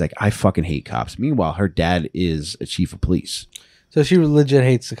cops. She's like, I fucking hate cops. Meanwhile, her dad is a chief of police. So she legit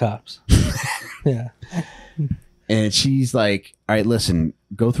hates the cops. Yeah. And she's like, all right, listen,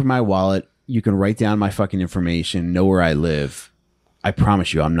 go through my wallet. You can write down my fucking information, know where I live. I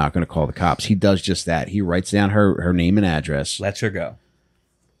promise you, I'm not going to call the cops. He does just that. He writes down her name and address. Lets her go.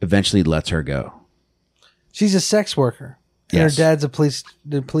 Eventually lets her go. She's a sex worker. And Yes. her dad's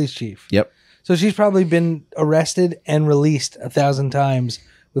the police chief. Yep. So she's probably been arrested and released 1,000 times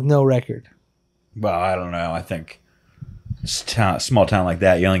with no record. Well, I don't know. I think small town like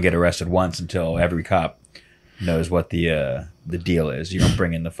that, you only get arrested once until every cop knows what the deal is. You don't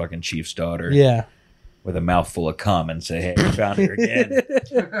bring in the fucking chief's daughter with a mouthful of cum and say, hey, we found her again.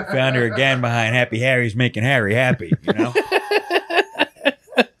 Found her again behind Happy Harry's making Harry happy, you know?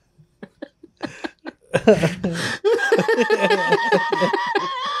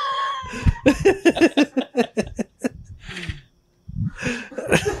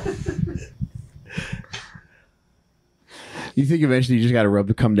 You think eventually you just got to rub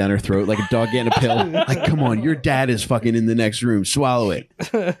the cum down her throat like a dog getting a pill? Like, come on, your dad is fucking in the next room. Swallow it.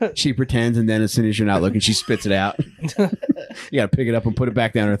 She pretends, and then as soon as you're not looking, she spits it out. You got to pick it up and put it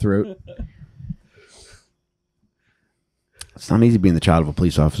back down her throat. It's not easy being the child of a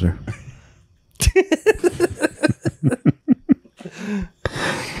police officer.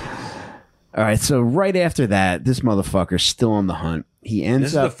 All right, so right after that, this motherfucker's still on the hunt. He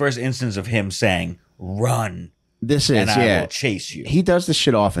ends This is the first instance of him saying, run. This is, and I will chase you. He does this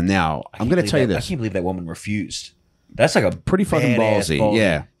shit often. Now, I'm going to tell you this. I can't believe that woman refused. That's like a Pretty fucking ballsy.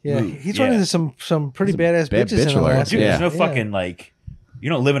 Yeah. Yeah, he's running into some pretty badass bad bitches bitch in alert. Alaska. Dude, there's no Yeah. fucking, like, you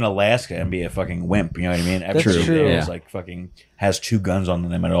don't live in Alaska and be a fucking wimp. You know what I mean? That's Everybody true. there Yeah. is like fucking has 2 guns on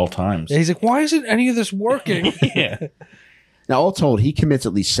them at all times. Yeah, he's like, why isn't any of this working? Yeah. Now, all told, he commits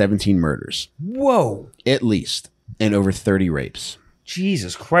at least 17 murders. Whoa. At least. And over 30 rapes.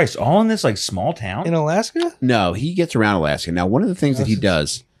 Jesus Christ. All in this like small town? In Alaska? No, he gets around Alaska. Now, one of the things that he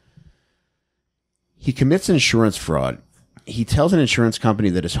does, he commits insurance fraud. He tells an insurance company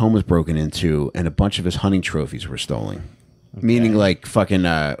that his home was broken into and a bunch of his hunting trophies were stolen. Okay. Meaning like fucking,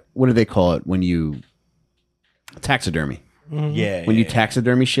 what do they call it when you, taxidermy. Yeah. When you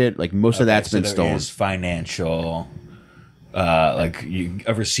taxidermy shit, like most of that's been there stolen. is financial, like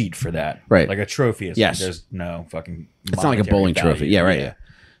a receipt for that. Right. Like a trophy. It's Yes. Like there's no fucking. It's not like a monetary bowling trophy. value. Yeah, right. Yeah.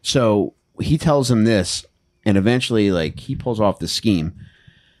 So he tells him this, and eventually, like, he pulls off this scheme,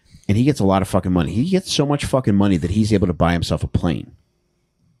 and he gets a lot of fucking money. He gets so much fucking money that he's able to buy himself a plane.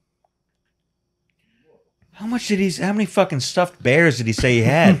 How much did he? How many fucking stuffed bears did he say he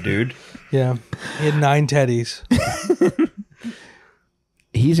had, dude? Yeah. He had 9 teddies.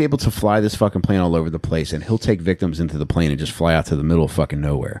 He's able to fly this fucking plane all over the place, and he'll take victims into the plane and just fly out to the middle of fucking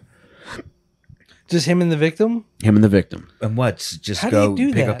nowhere. Just him and the victim? Him and the victim. And what's just How do go you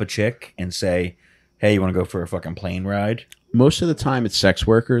do pick that? up a chick and say, "Hey, you want to go for a fucking plane ride?" Most of the time, it's sex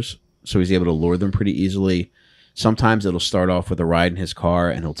workers, so he's able to lure them pretty easily. Sometimes it'll start off with a ride in his car,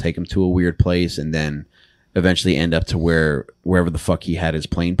 and he'll take them to a weird place, and then eventually end up to wherever the fuck he had his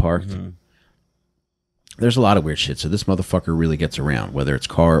plane parked. There's a lot of weird shit, so this motherfucker really gets around, whether it's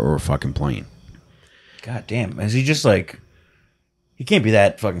car or a fucking plane. God damn! Is he just like? He can't be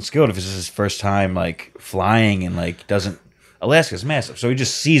that fucking skilled if this is his first time like flying and like doesn't. Alaska's massive, so he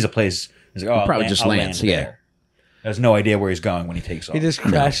just sees a place. He's like, "Oh, Probably just I'll lands, land yeah. there." Has no idea where he's going when he takes off. He just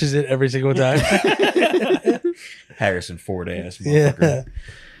crashes it every single time. Harrison Ford ass motherfucker.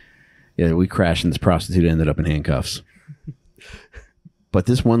 Yeah. Yeah, we crashed, and this prostitute ended up in handcuffs. But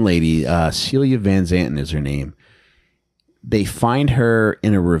this one lady, Celia Van Zanten is her name. They find her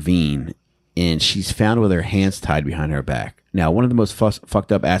in a ravine, and she's found with her hands tied behind her back. Now, one of the most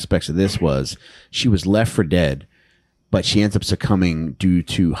fucked up aspects of this was she was left for dead, but she ends up succumbing due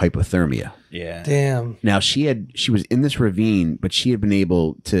to hypothermia. Yeah. Damn. Now, she was in this ravine, but she had been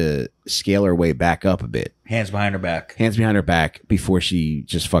able to scale her way back up a bit. Hands behind her back. Hands behind her back before she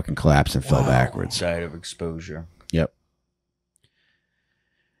just fucking collapsed and fell backwards. Side of exposure. Yep.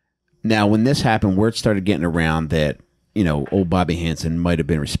 Now, when this happened, word started getting around that, you know, old Bobby Hansen might have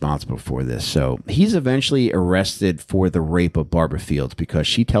been responsible for this. So he's eventually arrested for the rape of Barbara Fields because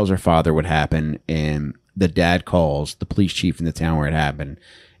she tells her father what happened, and the dad calls the police chief in the town where it happened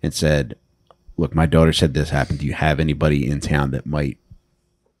and said, "Look, my daughter said this happened. Do you have anybody in town that might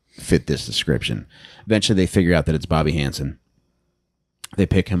fit this description?" Eventually, they figure out that it's Bobby Hansen. They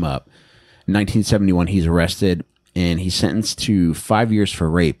pick him up. In 1971, he's arrested, and he's sentenced to 5 years for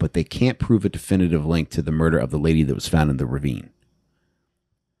rape, but they can't prove a definitive link to the murder of the lady that was found in the ravine.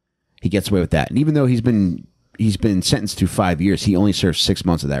 He gets away with that. And even though he's been sentenced to 5 years, he only served 6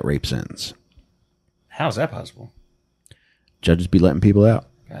 months of that rape sentence. How's that possible? Judges be letting people out.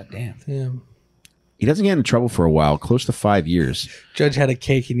 God damn. Damn. He doesn't get in trouble for a while, close to 5 years. Judge had a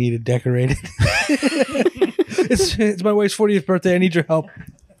cake he needed decorated. It's my wife's 40th birthday. I need your help.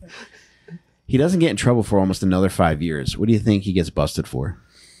 He doesn't get in trouble for almost another 5 years. What do you think he gets busted for?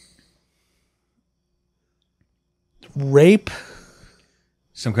 Rape?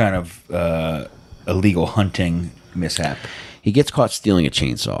 Some kind of illegal hunting mishap. He gets caught stealing a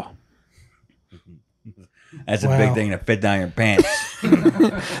chainsaw. That's a Wow. big thing to fit down your pants.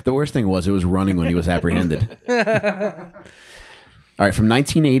 The worst thing was it was running when he was apprehended. All right, from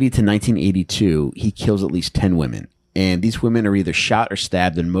 1980 to 1982, he kills at least 10 women. And these women are either shot or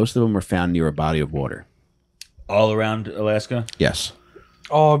stabbed, and most of them are found near a body of water. All around Alaska? Yes.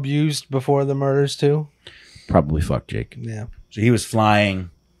 All abused before the murders, too? Probably fuck Jake. Yeah. So he was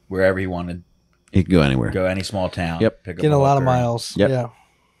flying wherever he wanted. He can go anywhere. Go any small town. Yep. Pick up Getting a lot of hooker. miles. Yep. Yeah.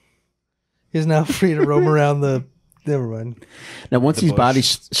 He's now free to roam around the... Never mind. Now, once The these bush.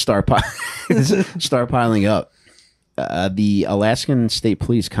 bodies start piling up, the Alaskan State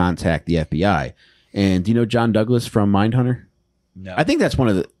Police contact the FBI. And do you know John Douglas from Mindhunter? No. I think that's one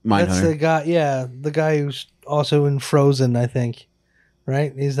of the That's the Mindhunter. guy, yeah. The guy who's also in Frozen, I think.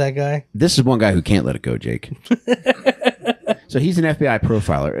 Right? He's that guy? This is one guy who can't let it go, Jake. So he's an FBI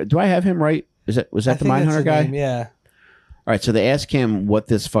profiler. Do I have him right? Was that the I think that's Mindhunter the guy? name, yeah. All right, so they ask him what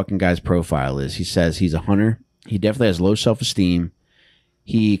this fucking guy's profile is. He says he's a hunter. He definitely has low self-esteem.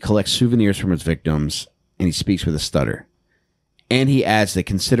 He collects souvenirs from his victims, and he speaks with a stutter. And he adds that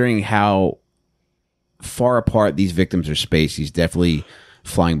considering how far apart these victims are spaced, he's definitely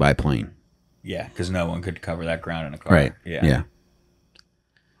flying by plane. Yeah, because no one could cover that ground in a car. Right. Yeah.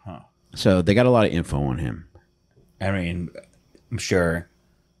 Huh. So they got a lot of info on him. I mean, I'm sure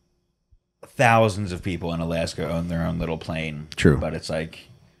thousands of people in Alaska own their own little plane. True. But it's like,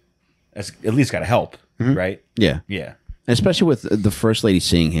 that's at least got to help, right? Yeah. Yeah. Especially with the first lady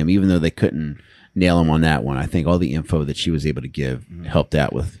seeing him, even though they couldn't nail him on that one, I think all the info that she was able to give helped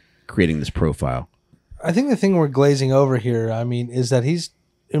out with creating this profile. I think the thing we're glazing over here, I mean, is that he's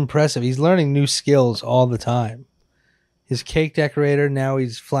impressive. He's learning new skills all the time. His cake decorator, now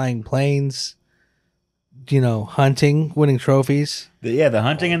he's flying planes. hunting, winning trophies. The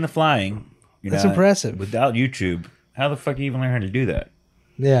hunting and the flying. That's impressive. Without YouTube, how the fuck you even learn how to do that?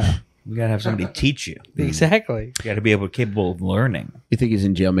 Yeah. You gotta have somebody teach you. Exactly. You gotta be capable of learning. You think he's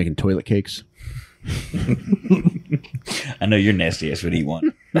in jail making toilet cakes? I know you're nasty ass would eat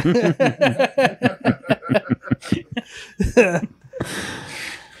one.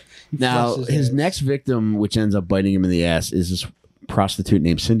 Now, his next victim, which ends up biting him in the ass, is this prostitute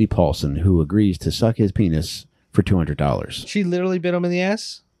named Cindy Paulson, who agrees to suck his penis for $200. She literally bit him in the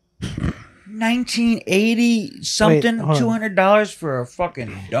ass? 1980 something, Wait, hold on. $200 for a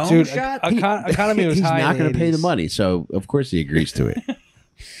fucking dome Dude, shot. economy was He's high. not going to pay the money, so of course he agrees to it.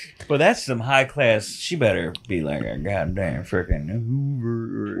 But that's some high class. She better be like a goddamn freaking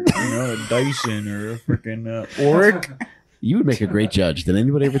Hoover, or, a Dyson, or a freaking Oric. You would make a great judge. Did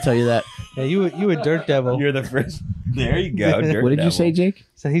anybody ever tell you that? Yeah, you a dirt devil. You're the first. There you go. Dirt What did you devil. say, Jake?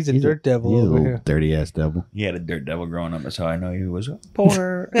 So he's a dirt devil He's a over little here. dirty ass devil. He had a dirt devil growing up. That's how I know he was a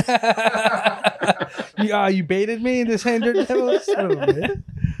poor. You baited me into saying dirt devil? Son of a bitch.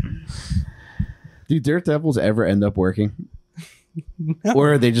 Do dirt devils ever end up working? No.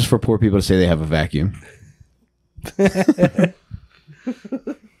 Or are they just for poor people to say they have a vacuum?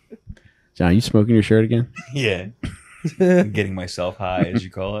 John, you smoking your shirt again? Yeah. I'm getting myself high, as you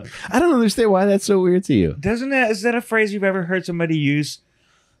call it. I don't understand why that's so weird to you. Is that a phrase you've ever heard somebody use?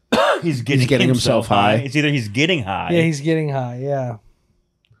 He's getting himself high. It's either he's getting high. Yeah, he's getting high. Yeah.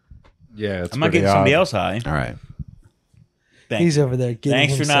 Yeah, it's I'm not getting somebody else high. All right. He's over there getting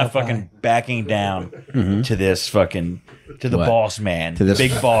Thanks for not himself fucking high. backing down to this fucking to the What? boss man, To this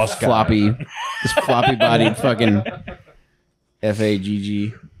big boss guy. this floppy bodied fucking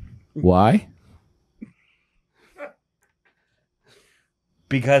FAGG. Why?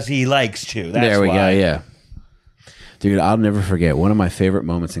 Because he likes to. That's there we why. go. Yeah. Dude, I'll never forget one of my favorite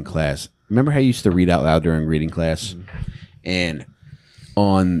moments in class. Remember how I used to read out loud during reading class? And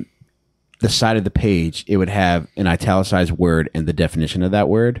on the side of the page, it would have an italicized word and the definition of that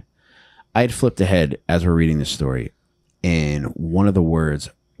word. I had flipped ahead as we're reading this story, and one of the words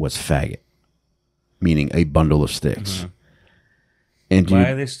was faggot, meaning a bundle of sticks. Mm-hmm. And dude, Why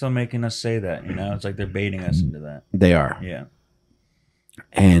are they still making us say that? It's like they're baiting us into that. they are. Yeah.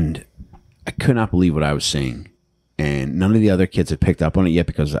 And I could not believe what I was seeing. And none of the other kids had picked up on it yet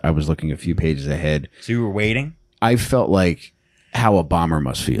because I was looking a few pages ahead. So you were waiting? I felt like how a bomber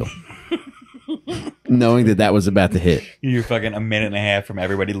must feel. Knowing that was about to hit. You're fucking a minute and a half from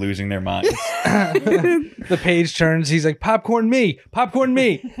everybody losing their minds. The page turns. He's like, popcorn me. Popcorn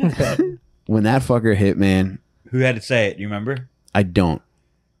me. When that fucker hit, man, Who had to say it? You remember? I don't.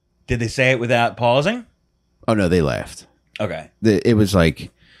 Did they say it without pausing? Oh, no, they laughed. Okay. It was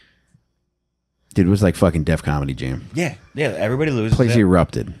like... Dude, it was like fucking Def Comedy Jam. Yeah. Everybody loses. Place it.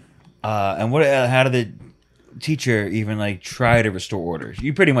 erupted. And what? How did the teacher even try to restore orders?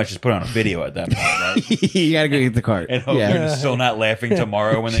 You pretty much just put on a video at that point, right? You gotta go get the cart. And hope they're still not laughing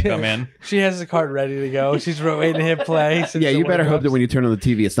tomorrow when they come in. She has the card ready to go. She's waiting to hit play. Yeah, you better hope that when you turn on the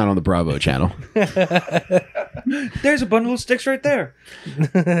TV, it's not on the Bravo channel. There's a bundle of sticks right there.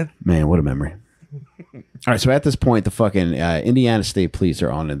 Man, what a memory. All right, so at this point, the fucking Indiana State Police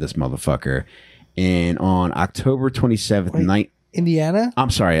are on to this motherfucker. And on October 27th, Indiana? I'm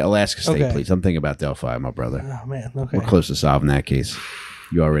sorry, Alaska State Okay. Police. I'm thinking about Delphi, my brother. Oh, man. Okay. We're close to solving that case.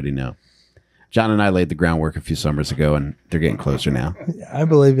 You already know. John and I laid the groundwork a few summers ago, and they're getting closer now. I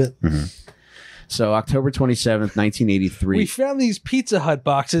believe it. So October 27th, 1983. We found these Pizza Hut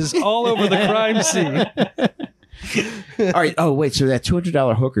boxes all over the crime scene. All right. Oh, wait. So that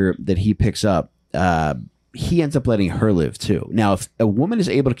 $200 hooker that he picks up, he ends up letting her live too. Now, if a woman is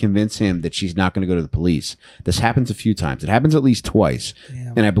able to convince him that she's not going to go to the police, this happens a few times. It happens at least twice.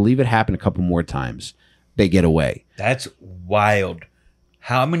 Damn. And I believe it happened a couple more times. They get away. That's wild.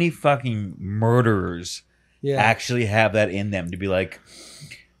 How many fucking murderers actually have that in them to be like,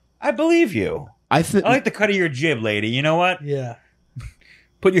 I believe you. I like the cut of your jib, lady. You know what? Yeah.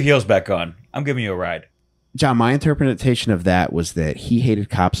 Put your heels back on. I'm giving you a ride. John, my interpretation of that was that he hated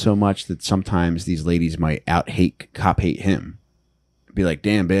cops so much that sometimes these ladies might cop hate him. Be like,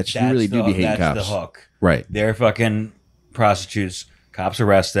 damn, bitch, you really do be hating cops. That's the hook. Right. They're fucking prostitutes. Cops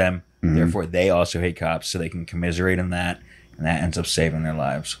arrest them. Mm-hmm. Therefore, they also hate cops, so they can commiserate on that, and that ends up saving their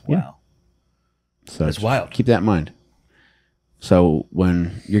lives. Wow. So That's wild. Keep that in mind. So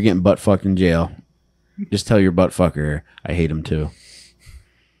when you're getting butt fucked in jail, just tell your butt fucker, I hate him too.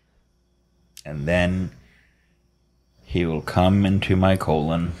 And then he will come into my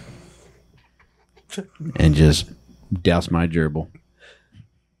colon. And just douse my gerbil.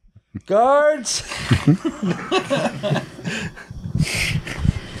 Guards!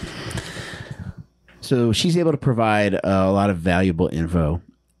 So she's able to provide a lot of valuable info,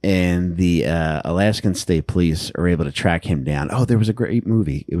 and the Alaskan State Police are able to track him down. Oh, there was a great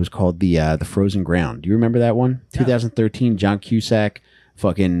movie. It was called the Frozen Ground. Do you remember that one? Yeah. 2013. John Cusack.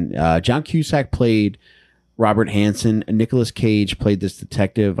 John Cusack played Robert Hansen. Nicolas Cage played this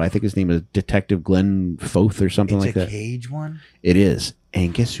detective. I think his name is Detective Glenn Foth or something like that. It's a Cage one? It is.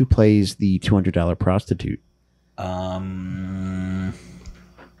 And guess who plays the $200 prostitute?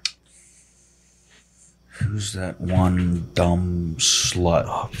 Who's that one dumb slut?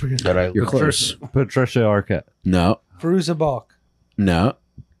 Oh, forget that I You're close. Patricia Arquette. No. Veruza Balk. No.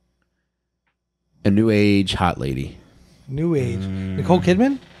 A new age hot lady. New age. Nicole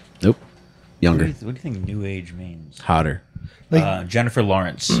Kidman? Nope. Younger. What do you think new age means? Hotter. Like, Jennifer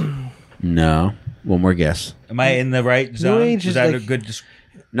Lawrence. No. One more guess. Am I in the right zone? New age is that like- a good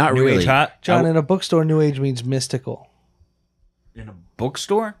Not new really. age hot? John, in a bookstore, new age means mystical. In a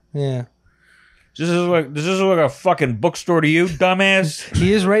bookstore? Yeah. This is like a fucking bookstore to you, dumbass.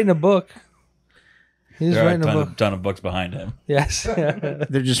 He is writing a book. He's There are a writing a book. ton of books behind him. Yes.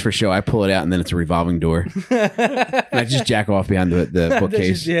 They're just for show. I pull it out and then it's a revolving door. And I just jack off behind the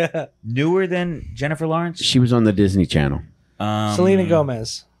bookcase. Yeah. Newer than Jennifer Lawrence? She was on the Disney Channel. Selena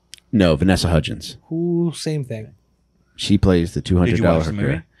Gomez. No, Vanessa Hudgens. Who? Same thing. She plays the $200 Did you watch the hooker.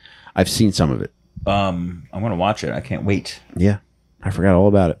 movie? I've seen some of it. I'm gonna watch it. I can't wait. Yeah. I forgot all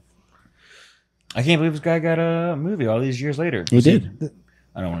about it. I can't believe this guy got a movie all these years later. He did.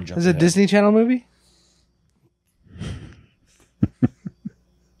 I don't want to jump. Is it a ahead. Disney Channel movie?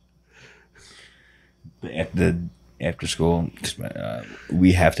 The after school,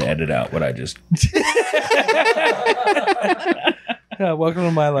 we have to edit out what I just. Yeah, welcome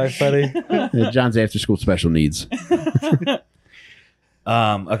to my life, buddy. John's after school special needs.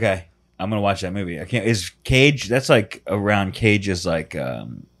 Okay, I'm gonna watch that movie. I can't. Is Cage? That's like around Cage's like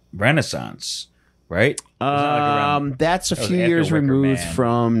Renaissance, right? Isn't that like around- That's a that was few after years Wicker removed Man.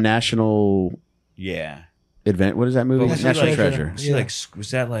 from National Yeah. Event. What is that movie? But was National it like- Treasure. Was, it like, was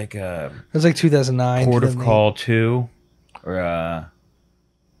that like It was like 2009. Port of 2008. Call 2? Or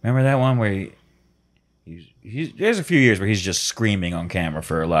remember that one where there's a few years where he's just screaming on camera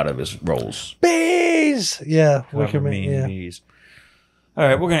for a lot of his roles. Bees! Yeah. Cover Wicker Man. me in Yeah. bees. All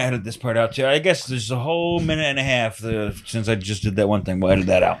right, we're gonna edit this part out too. I guess there's a whole minute and a half since I just did that one thing. We'll edit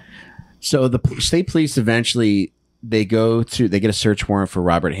that out. So the state police eventually they get a search warrant for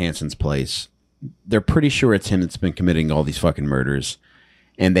Robert Hansen's place. They're pretty sure it's him that's been committing all these fucking murders,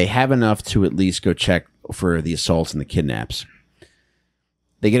 and they have enough to at least go check for the assaults and the kidnaps.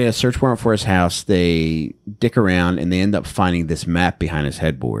 They get a search warrant for his house. They dick around, and they end up finding this map behind his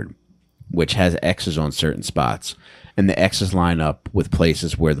headboard, which has X's on certain spots, and the X's line up with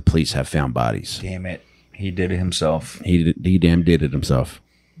places where the police have found bodies. Damn it, he did it himself. He damn did it himself.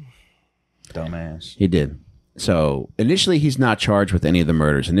 Dumbass. He did. So initially, he's not charged with any of the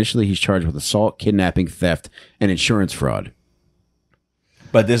murders. Initially, he's charged with assault, kidnapping, theft, and insurance fraud.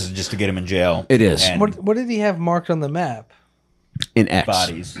 But this is just to get him in jail. It is. And What did he have marked on the map? In X.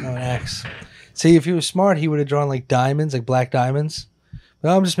 bodies. Oh, an X. See, if he was smart, he would have drawn like diamonds, like black diamonds.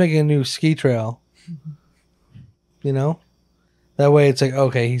 But I'm just making a new ski trail. You know? That way it's like,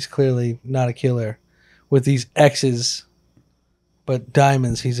 okay, he's clearly not a killer. With these X's, but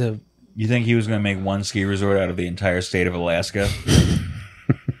diamonds, he's a... You think he was going to make one ski resort out of the entire state of Alaska?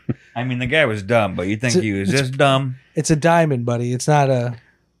 I mean, the guy was dumb, but you think he was just dumb? It's a diamond, buddy. It's not a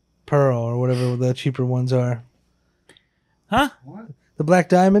pearl or whatever the cheaper ones are. Huh? The black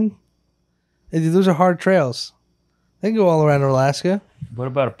diamond? Those are hard trails. They can go all around Alaska. What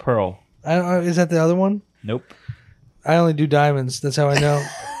about a pearl? Is that the other one? Nope. I only do diamonds. That's how I know.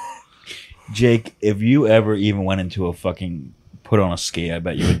 Jake, if you ever even went into a fucking put on a ski, I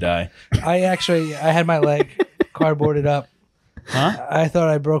bet you would die. I had my leg cardboarded up. Huh? I thought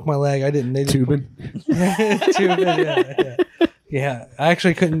I broke my leg. I didn't. They just Tubing. Tubing, yeah. I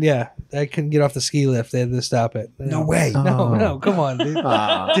actually couldn't. Yeah, I couldn't get off the ski lift. They had to stop it. No way. No, come on, dude.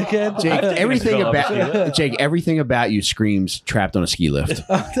 Dickhead. Jake, Jake, everything about you screams trapped on a ski lift.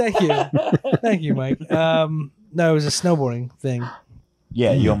 Oh, thank you, Mike. No, it was a snowboarding thing.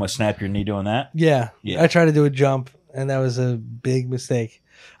 Yeah, you almost snapped your knee doing that? Yeah. Yeah. I tried to do a jump, and that was a big mistake.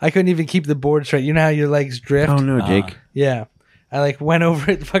 I couldn't even keep the board straight. You know how your legs drift? Oh no, Jake. Yeah. I went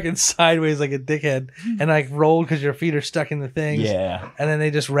over it fucking sideways like a dickhead and rolled because your feet are stuck in the things. Yeah. And then they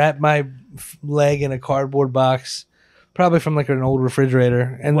just wrapped my leg in a cardboard box, probably from an old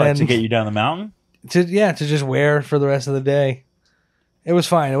refrigerator. And What, then to get you down the mountain? to just wear for the rest of the day. It was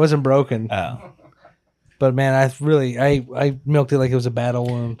fine. It wasn't broken. Oh. But man, I milked it like it was a battle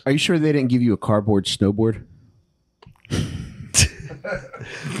wound. Are you sure they didn't give you a cardboard snowboard?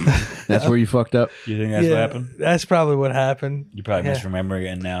 That's where you fucked up. You think that's what happened? That's probably what happened. You probably Yeah. misremember it,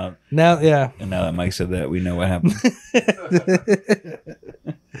 and now Yeah. that Mike said that, we know what happened.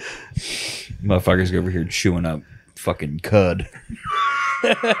 Motherfuckers over here chewing up fucking cud.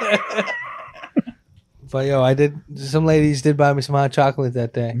 But some ladies did buy me some hot chocolate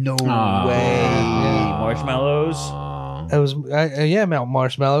that day. No Aw. way. Yeah. Marshmallows. It was, Mount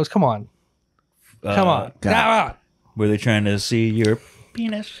Marshmallows. Come on. Come on. God. Come on. Were they trying to see your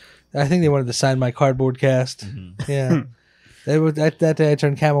penis? I think they wanted to sign my cardboard cast. Yeah. They were, that day I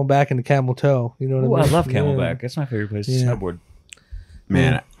turned Camelback into Camel Toe. You know what Ooh, I mean? I love Yeah. Camelback. That's my favorite place to Yeah. snowboard.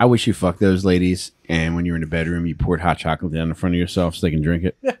 Man, I wish you fucked those ladies, and when you were in the bedroom, you poured hot chocolate down in front of yourself so they can drink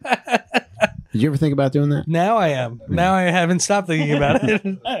it. Did you ever think about doing that? Now I am. Now I haven't stopped thinking about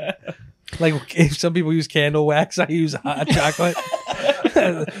it. Like if some people use candle wax, I use hot chocolate.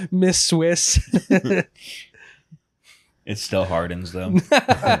 Miss Swiss. It still hardens though.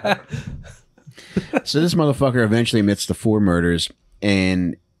 So this motherfucker eventually admits to 4 murders,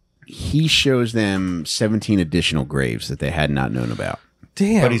 and he shows them 17 additional graves that they had not known about.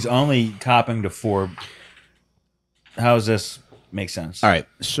 Damn. But he's only copping to 4. How does this make sense? All right,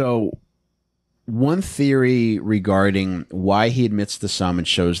 so one theory regarding why he admits to some and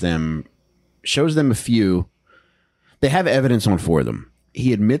shows them a few. They have evidence on 4 of them.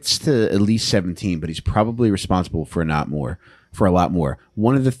 He admits to at least 17, but he's probably responsible for a lot more.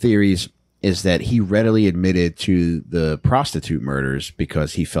 One of the theories is that he readily admitted to the prostitute murders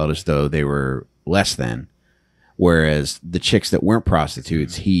because he felt as though they were less than, whereas the chicks that weren't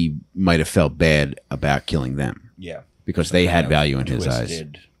prostitutes, he might have felt bad about killing them. Yeah. Because they had value in his eyes.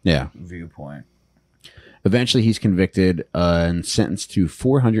 Twisted Yeah. viewpoint. Eventually, he's convicted and sentenced to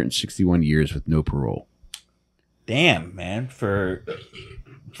 461 years with no parole. Damn, man. For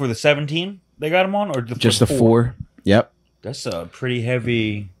the 17 they got him on, or Just the 4? Yep. That's a pretty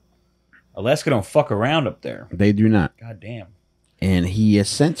heavy. Alaska don't fuck around up there. They do not. God damn. And he is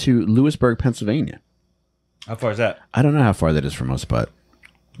sent to Lewisburg, Pennsylvania. How far is that? I don't know how far that is from us, but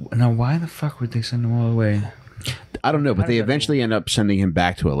Now, why the fuck would they send him all the way? I don't know. But they eventually end up sending him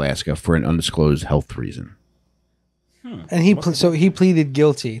back to Alaska for an undisclosed health reason. And he pleaded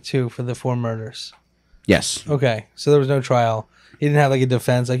guilty too for the 4 murders. Yes. Okay, so there was no trial. He didn't have like a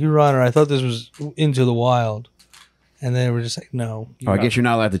defense, like Your Honor, I thought this was Into the Wild, and they were just like, no. I guess you're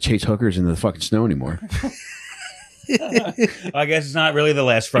not allowed to chase hookers in the fucking snow anymore. I guess it's not really the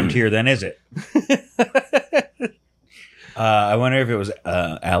last frontier, then, is it? I wonder if it was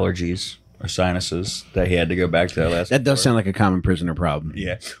allergies or sinuses that he had to go back to Alaska. That does sound like a common prisoner problem.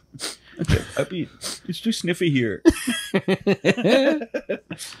 Yeah. It's too sniffy here.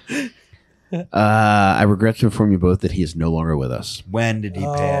 I regret to inform you both that he is no longer with us. When did he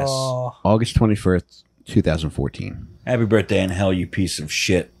pass? Oh, August 21st, 2014. Happy birthday in hell, you piece of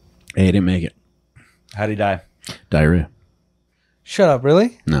shit. Hey, he didn't make it. How'd he die? Diarrhea. shut up!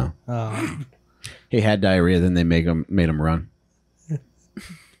 Really? No. Oh. He had diarrhea, then they made him run.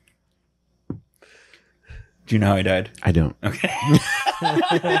 Do you know how he died? I don't. Okay.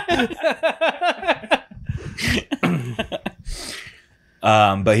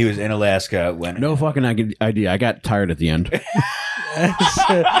 But he was in Alaska when No fucking idea. I got tired at the end.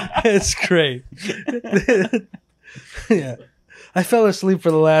 It's great. Yeah, I fell asleep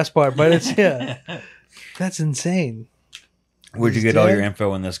for the last part, but that's insane. Where'd you He's get all dead? your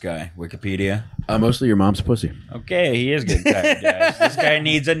info on this guy? Wikipedia? Mostly your mom's pussy. Okay, he is getting tired, guys. This guy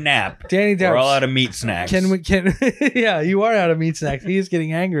needs a nap. Danny We're all Downs. out of meat snacks. Can yeah, you are out of meat snacks. He is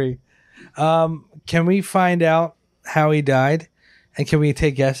getting angry. Can we find out how he died? And can we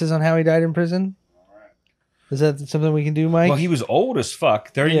take guesses on how he died in prison? Is that something we can do, Mike? Well, he was old as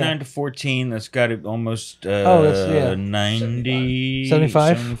fuck. 39 Yeah. to 14. That's got it almost that's 90.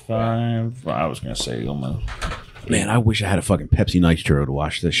 75? 75. Well, I was going to say almost. Man, I wish I had a fucking Pepsi Nitro to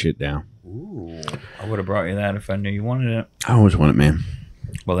wash this shit down. Ooh. I would have brought you that if I knew you wanted it. I always want it, man.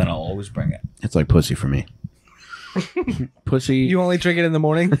 Well, then I'll always bring it. It's like pussy for me. Pussy, you only drink it in the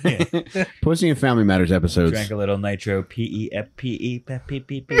morning? Pussy and Family Matters episodes. Drank a little nitro. P-E-F-P-E.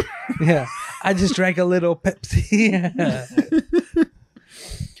 P-P-P. Yeah. I just drank a little Pepsi.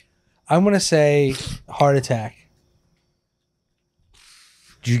 I'm going to say heart attack.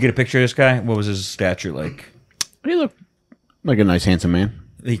 Did you get a picture of this guy? What was his stature like? He looked like a nice, handsome man.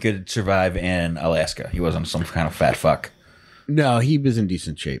 He could survive in Alaska. He wasn't some kind of fat fuck. No, he was in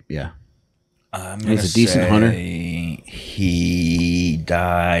decent shape. Yeah. I'm He's gonna a decent hunter. say he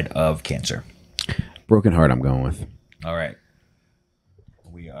died of cancer. Broken heart, I'm going with. All right.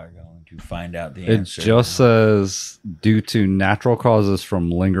 We are going to find out the It answer. just says due to natural causes from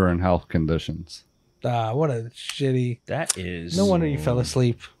lingering health conditions. What a shitty. That is. No wonder you fell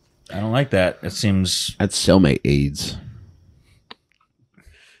asleep. I don't like that. It seems That's cellmate AIDS.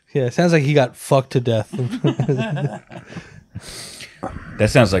 Yeah, it sounds like he got fucked to death. that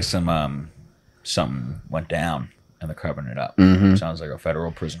sounds like something went down and they're covering it up. Mhm. Sounds like a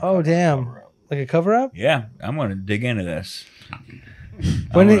federal prison. Oh, damn. Like a cover-up? Yeah, I'm gonna dig into this.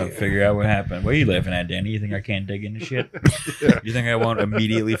 When I'm gonna it- figure out what happened. Where are you laughing at, Danny? You think I can't dig into shit? You think I won't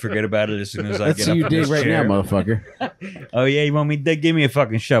immediately forget about it as soon as I Let's get see up you from dig this right chair? now, motherfucker. Oh yeah, you want me to dig? Give me a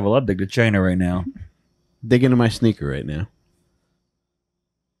fucking shovel. I'll dig the China right now. Dig into my sneaker right now.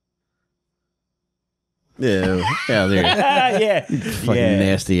 Yeah, yeah, there. yeah, Fucking yeah,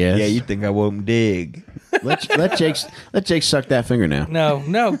 nasty ass. yeah. You think I won't dig? let Jake suck that finger now.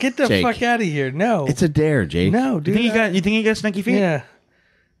 No, get the Jake. fuck out of here. No. It's a dare, Jake. No, You dude. think you got stinky feet? Yeah.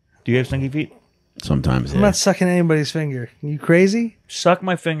 Do you have stinky feet? Sometimes. I'm Yeah. not sucking anybody's finger. You crazy? Suck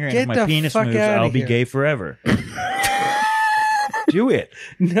my finger, and Get if my the penis fuck moves, outta I'll be here. gay forever. Do it.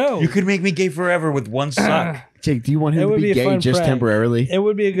 No. You could make me gay forever with one suck. Jake, do you want It him to would be be a gay fun just prank. temporarily? It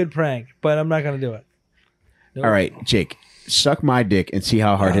would be a good prank, but I'm not going to do it. Nope. All right, Jake, suck my dick and see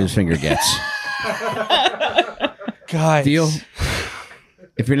how hard his finger gets. Guys. Deal?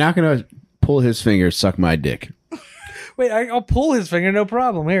 If you're not going to pull his finger, suck my dick. Wait, I'll pull his finger, no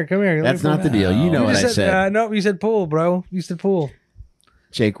problem. Here, come here. Let me That's pull not the it. deal. You know You what I just said. no, you said pull, bro. You said pull.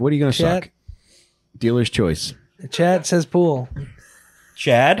 Jake, what are you going to Chat. suck? Dealer's choice. The chat says pull.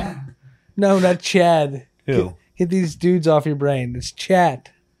 Chad? No, not Chad. Who? Get these dudes off your brain. It's chat.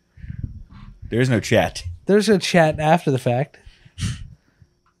 There is no chat. There's a chat after the fact.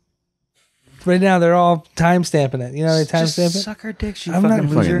 Right now, they're all time stamping it. You know how they time stamp it? Suck our dicks, you I'm not fucking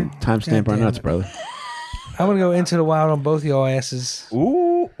loser. Fucking timestamp our damn nuts, it. brother. I'm gonna go into the wild on both y'all asses.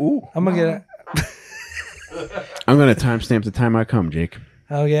 Ooh. I'm gonna get. I'm going to timestamp the time I come, Jake.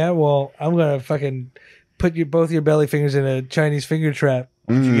 Oh yeah, well, I'm gonna fucking put both your belly fingers in a Chinese finger trap.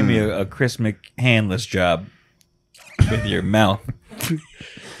 Why don't you give me a Chris McHandless job with your mouth?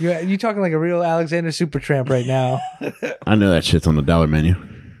 You talking like a real Alexander Supertramp right now? I know that shit's on the dollar menu.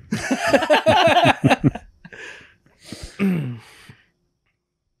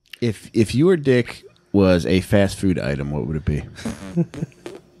 If your dick was a fast food item, what would it be?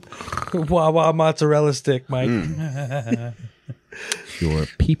 Wawa mozzarella stick, Mike. Your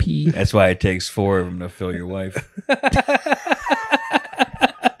pee-pee. That's why it takes 4 of them to fill your wife.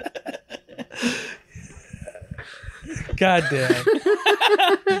 God damn.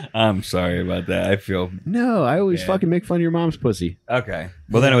 I'm sorry about that. I feel No, I always Yeah. fucking make fun of your mom's pussy. okay.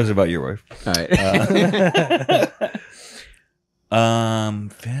 Well, then it was about your wife. All right.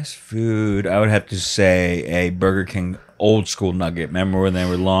 Fast food. I would have to say a Burger King old school nugget. Remember when they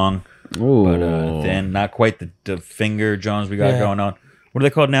were long, Ooh. but thin? Not quite the finger Jones we got Yeah. going on. What are they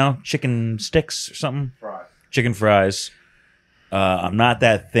called now? Chicken sticks or something? Chicken fries. I'm not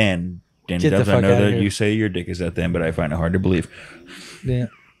that thin. Danny Get the Dubs, I fuck know outta that here. you say your dick is that thin, but I find it hard to believe. Yeah.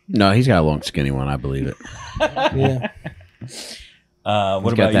 No, he's got a long, skinny one. I believe it. Yeah. What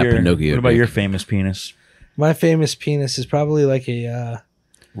He's got about that your Pinocchio What about dick. your famous penis? My famous penis is probably like a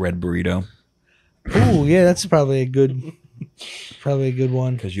Red burrito. ooh, yeah, that's probably a good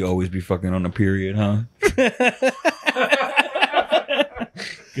one. Because you always be fucking on a period, huh?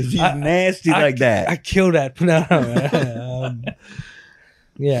 Because he's nasty like that. I kill that. No.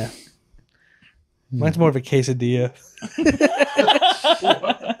 Yeah. Mine's more of a quesadilla.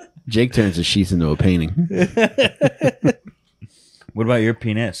 Jake turns the sheets into a painting. What about your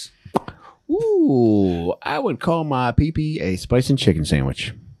penis? Ooh, I would call my pee-pee a spice and chicken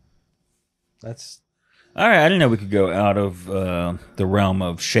sandwich. That's All right, I didn't know we could go out of the realm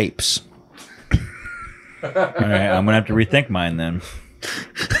of shapes. All right, I'm gonna have to rethink mine then.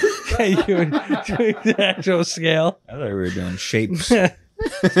 you were doing the actual scale. I thought we were doing shapes.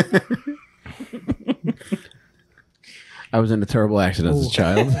 I was in a terrible accident as a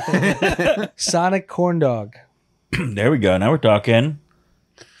child. Sonic corn dog. There we go. Now we're talking.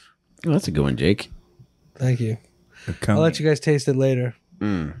 Oh, that's a good one, Jake. Thank you. I'll let you guys taste it later.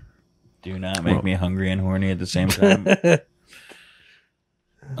 Do not make me hungry and horny at the same time.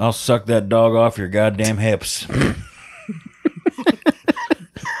 I'll suck that dog off your goddamn hips.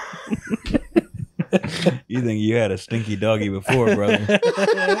 You think you had a stinky doggy before, brother?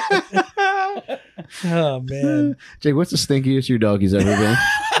 Oh man, Jake, what's the stinkiest your doggy's ever been?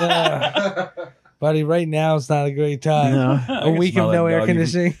 buddy, right now it's not a great time. No. I A can week smell of that no air doggy.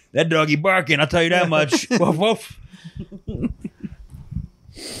 conditioning. That doggy barking, I'll tell you that much. Woof woof.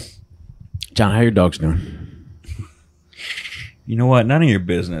 John, how your dog's doing? You know what? None of your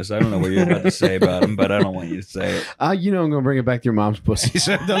business. I don't know what you're about to say about him, but I don't want you to say it. You know I'm going to bring it back to your mom's pussy,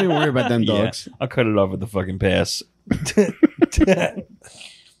 so don't even worry about them dogs. Yeah, I'll cut it off at the fucking pass.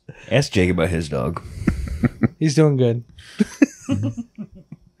 Ask Jake about his dog. He's doing good.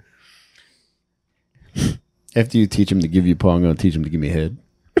 After you teach him to give you paw, I'm going to teach him to give me head.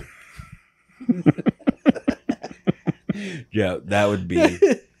 Yeah, that would be.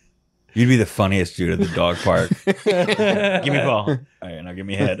 You'd be the funniest dude at the dog park. Give me paw. All right, now give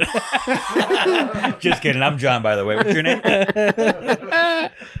me head. Just kidding. I'm John, by the way. What's your name?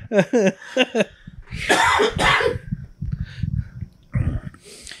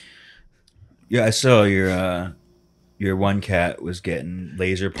 Yeah, I saw your one cat was getting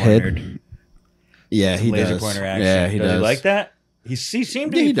laser pointered. Yeah, he laser does. pointer action. Yeah, he does. He like that? He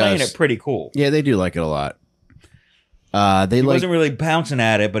seemed to He be playing does. it pretty cool. Yeah, they do like it a lot. He wasn't really bouncing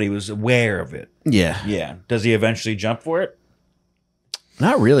at it, but he was aware of it. Yeah. Yeah. Does he eventually jump for it?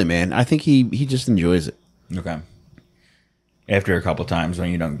 Not really, man. I think he just enjoys it. Okay. After a couple times when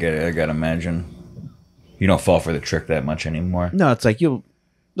you don't get it, I gotta imagine you don't fall for the trick that much anymore. No, it's like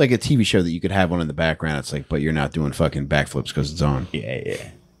like a TV show that you could have on in the background. It's like, but you're not doing fucking backflips because it's on. Yeah.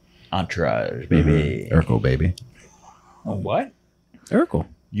 Entourage, baby. Urkel, baby. Oh, what? Urkel.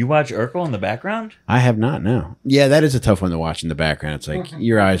 You watch Urkel in the background? I have not, no. Yeah, that is a tough one to watch in the background. It's like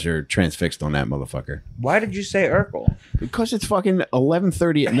your eyes are transfixed on that motherfucker. Why did you say Urkel? Because it's fucking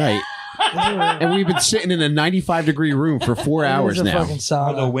 11:30 at night. And we've been sitting in a 95-degree room for 4 hours It's a now. fucking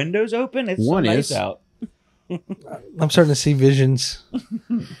Are the sauna. windows open? It's One so nice is. out. I'm starting to see visions.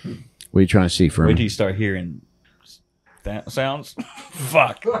 What are you trying to see for Wait him? till you start hearing sounds.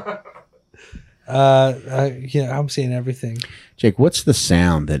 Fuck. Yeah, I'm seeing everything. Jake, what's the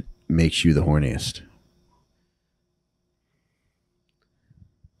sound that makes you the horniest?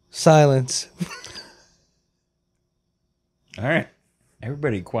 Silence. All right.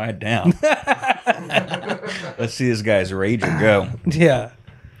 Everybody quiet down. Let's see this guy's rager go. Yeah.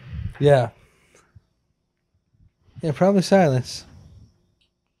 Yeah. Yeah, probably silence.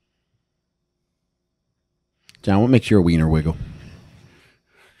 John, what makes your wiener wiggle?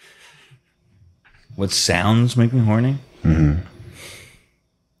 What sounds make me horny?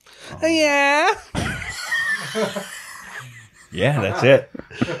 Yeah. Yeah, that's it.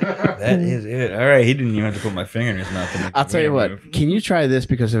 That is it. All right, he didn't even have to put my finger in his mouth. To make I'll the tell you wiener what. move. Can you try this?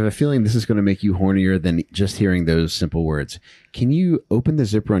 Because I have a feeling this is going to make you hornier than just hearing those simple words. Can you open the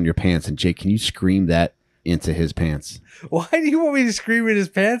zipper on your pants and Jake, can you scream that into his pants? Why do you want me to scream in his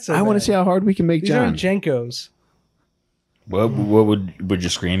pants? So I want to bad? see how hard we can make These John. aren't Jenkos. What would you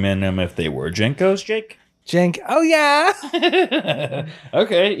scream in them if they were Jenkos, Jake? Jenk. Oh yeah.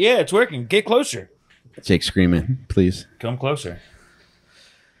 Okay, yeah, it's working. Get closer. Jake, screaming, please. Come closer.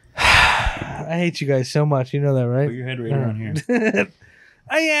 I hate you guys so much. You know that, Put right? your head right around here.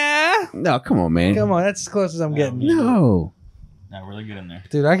 Oh yeah. No, come on, man. Come on, that's as close as I'm getting. No. Now really get in there.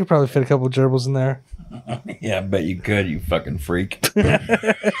 Dude, I could probably fit a couple gerbils in there. Yeah, I bet you could, you fucking freak.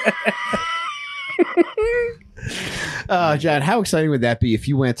 John, how exciting would that be if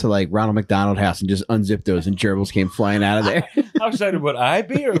you went to like Ronald McDonald House and just unzipped those and gerbils came flying out of there? How excited would I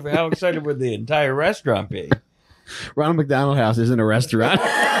be, or how excited would the entire restaurant be? Ronald McDonald House isn't a restaurant.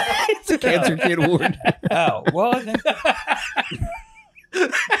 It's a cancer kid ward. Oh, well, I think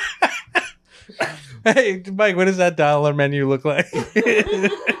Hey, Mike, what does that dollar menu look like?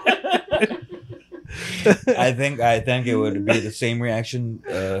 I think it would be the same reaction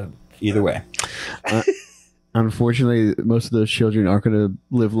either way. Unfortunately, most of those children aren't going to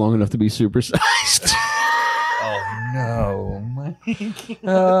live long enough to be supersized. Oh no!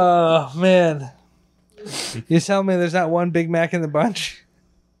 Oh man. You tell me there's not one Big Mac in the bunch?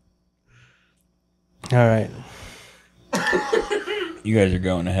 All right. You guys are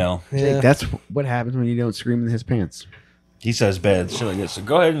going to hell. Yeah. Jake, that's what happens when you don't scream in his pants. He says bad shit like this. So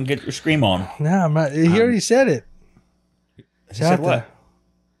go ahead and get your scream on. No, I'm not. He already said it. He It's said out what? there.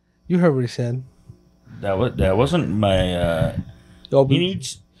 You heard what he said. That wasn't my. Oh, He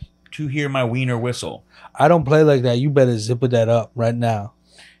needs to hear my wiener whistle. I don't play like that. You better zip that up right now.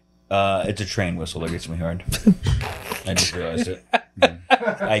 It's a train whistle that gets me hard. I just realized it.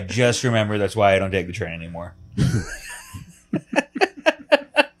 I just remember that's why I don't take the train anymore.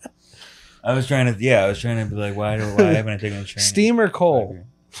 I was trying to be like, why haven't I taken the train? Steam or coal?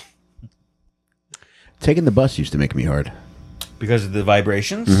 Taking the bus used to make me hard. Because of the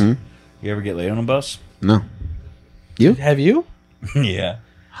vibrations? Mhm. You ever get laid on a bus? No. You? Have you? Yeah.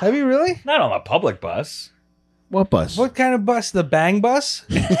 Have you really? Not on a public bus. What bus? What kind of bus? The bang bus?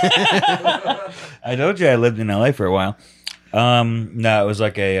 I told you I lived in LA for a while. No, it was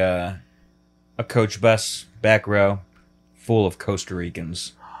like a coach bus, back row, full of Costa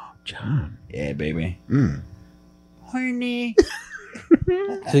Ricans. John. Yeah, baby. Mm. Horny.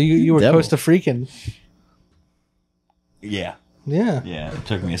 So you were Devil. Costa Freaking. Yeah. Yeah. Yeah, it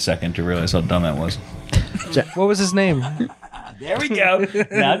took me a second to realize how dumb that was. What was his name? There we go.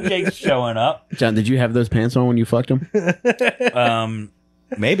 Now Jake's showing up. John, did you have those pants on when you fucked him?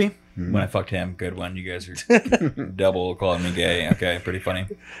 Maybe. When I fucked him. Good one. You guys are double calling me gay. Okay, pretty funny.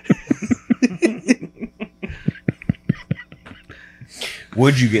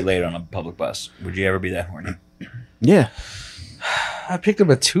 Would you get laid on a public bus? Would you ever be that horny? Yeah. I picked up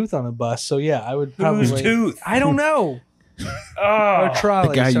a tooth on a bus, so yeah, I would probably. Whose tooth? I don't know. Oh, Or trolley.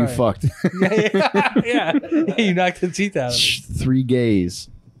 The guy you sorry. fucked. yeah. You knocked the teeth out of me. 3 gays.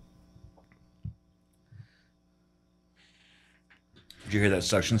 Did you hear that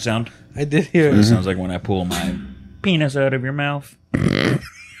suction sound? I did hear It it. sounds like when I pull my penis out of your mouth.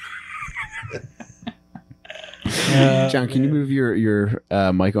 John, can you move your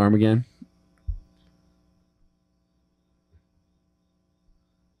mic arm again?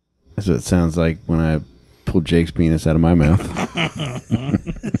 That's what it sounds like when I pull Jake's penis out of my mouth.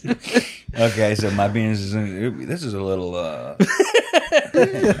 Okay, so my penis is this is a little a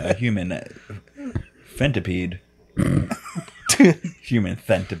human centipede. Human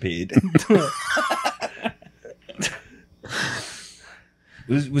centipede.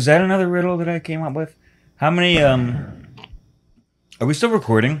 Was that another riddle that I came up with? How many are we still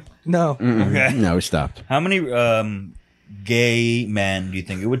recording? No. Okay. No, we stopped. How many gay men do you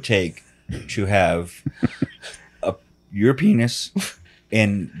think it would take to have your penis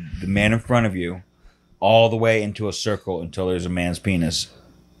and the man in front of you all the way into a circle until there's a man's penis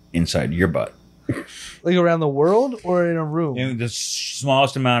inside your butt? Like around the world or in a room? You know, the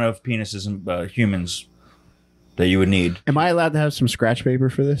smallest amount of penises and humans that you would need. Am I allowed to have some scratch paper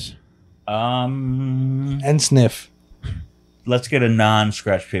for this? And sniff. Let's get a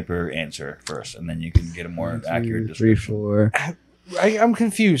non-scratch paper answer first, and then you can get a more accurate 2, 3, description. 4. I'm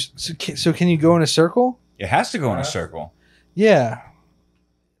confused. So can you go in a circle? It has to go in a circle. Yeah.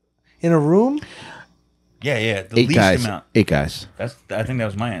 In a room? Yeah. The 8 least guys. amount. 8 guys. I think that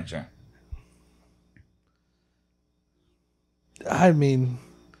was my answer. I mean,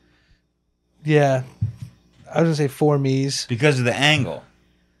 yeah. I was going to say 4 me's. Because of the angle.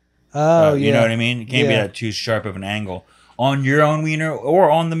 Oh, yeah. You know what I mean? It can't be Yeah. that too sharp of an angle on your own wiener or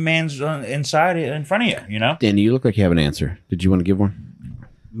on the man's inside in front of you, you know? Danny, you look like you have an answer. Did you want to give one?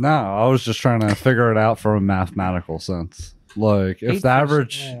 No, I was just trying to figure it out from a mathematical sense. Like, if 8%, the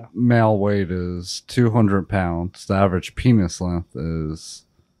average yeah. male weight is 200 pounds, the average penis length is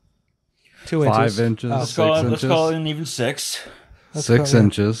 2 5 inches. inches, Oh. Let's 6 call, it, inches, let's call it an even 6. 6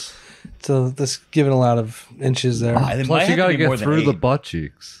 inches. So that's giving a lot of inches there. It might Plus, have you got to be get more than through the 8. butt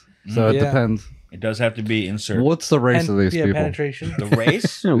cheeks. So it Yeah. depends. It does have to be insert. What's the race of these people? penetration. The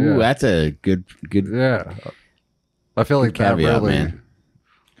race? Ooh, Yeah. that's a good. Yeah. I feel like that caveat, really, man.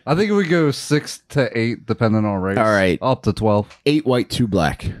 I think it would go 6 to 8 depending on race. All right. Up to 12. 8 white, 2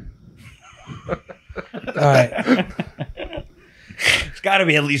 black. All right. It's got to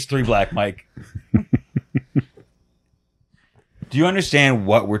be at least 3 black, Mike. Do you understand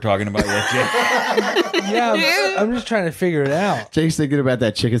what we're talking about yet, Jake? Yeah, I'm just trying to figure it out. Jake's thinking about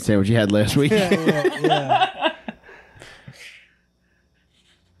that chicken sandwich you had last week. Yeah.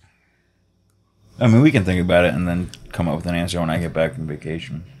 I mean, we can think about it and then come up with an answer when I get back from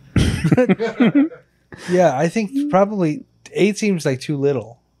vacation. Yeah, I think probably 8 seems like too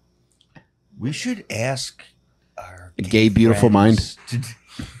little. We should ask our Gay, beautiful friends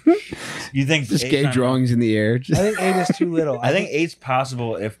you think Just 8's gay not- drawings in the air. I think 8 is too little. I think 8's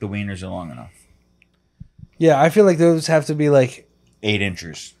possible if the wieners are long enough. Yeah, I feel like those have to be like 8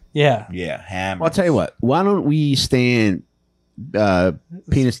 inches. yeah. Yeah, hammer. Well, I'll tell you what. Why don't we stand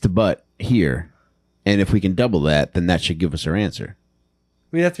penis to butt here? And if we can double that, then that should give us our answer.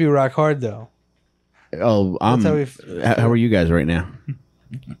 We'd have to be rock hard though. Oh, That's how we how are you guys right now?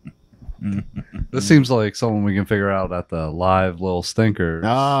 This seems like something we can figure out at the live little stinker.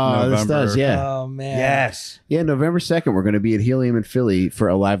 Oh, this does, yeah. Oh man. Yes. Yeah, November 2nd, we're going to be at Helium in Philly for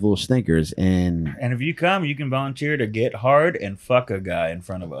a live Little Stinkers. And And if you come, you can volunteer to get hard and fuck a guy in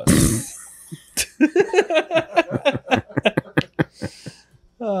front of us.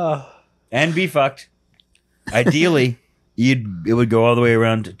 Oh. And be fucked. Ideally, it would go all the way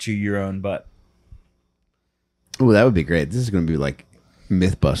around to your own butt. oh, that would be great. This is going to be like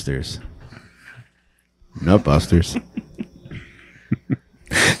Mythbusters. Nutbusters.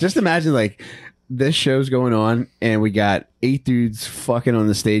 Just imagine like this show's going on and we got 8 dudes fucking on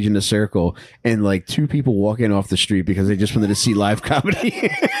the stage in a circle and like 2 people walking off the street because they just wanted to see live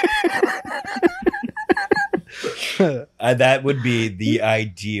comedy. That would be the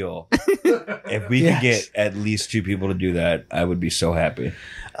ideal If we could get at least 2 people to do that, I would be so happy.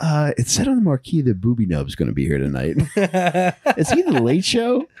 It said on the marquee that Booby Nub's going to be here tonight. Is he the Late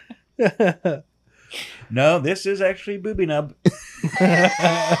Show? No, this is actually Booby Nub.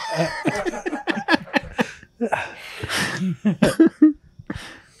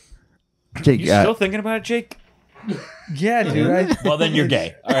 Jake, You still thinking about it, Jake? Yeah, dude. Well, then you're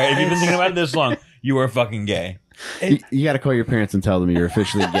gay. All right, if you've been thinking about it this long, you are fucking gay. you got to call your parents and tell them you're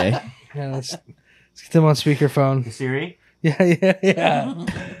officially gay. Yeah, let's get them on speakerphone. Siri? Yeah.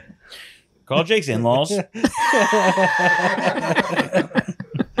 Call Jake's in-laws.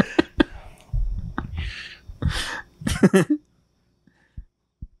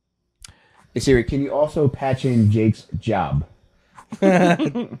 Hey Siri, can you also patch in Jake's job?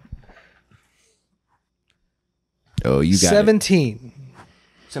 Oh, you got 17.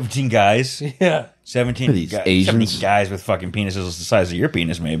 17 guys. Yeah. 17 Who are these, Asians? 17 guys with fucking penises the size of your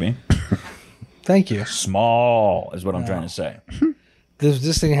penis, maybe. Thank you. Small is what I'm trying to say.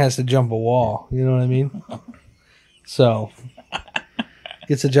 This thing has to jump a wall. You know what I mean? So,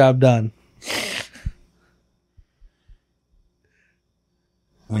 gets the job done.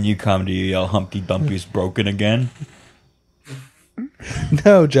 When you come, do you yell Humpty Dumpty's broken again?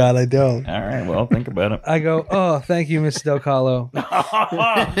 No, John, I don't. All right, well, think about it. I go, oh, thank you, Mrs. Del Calo.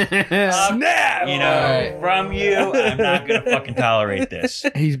 Snap! You know, from you, I'm not going to fucking tolerate this.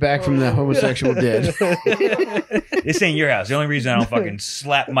 He's back from the homosexual dead. This ain't your house. The only reason I don't fucking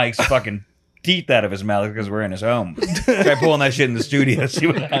slap Mike's fucking teeth out of his mouth is because we're in his home. Try pulling that shit in the studio, see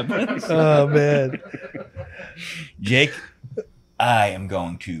what happens. Oh, man. Jake, I am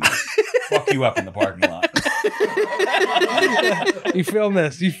going to fuck you up in the parking lot. You film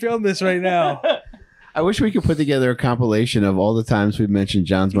this. You film this right now. I wish we could put together a compilation of all the times we've mentioned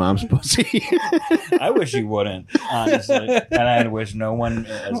John's mom's pussy. I wish you wouldn't, honestly. And I wish no one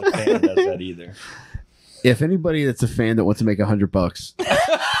as a fan does that either. If anybody that's a fan that wants to make $100,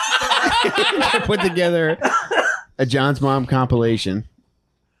 put together a John's mom compilation.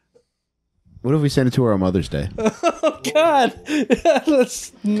 What if we send it to her on Mother's Day? Oh, God.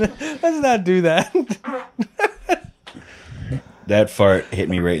 Let's not do that. That fart hit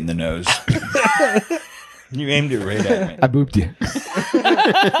me right in the nose. You aimed it right at me. I booped you.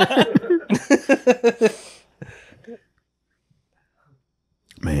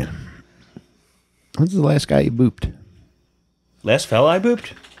 Man. When's the last guy you booped? Last fella I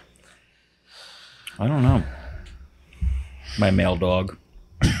booped? I don't know. My male dog.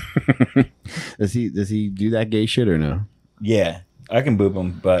 Does he do that gay shit or no? Yeah, I can boop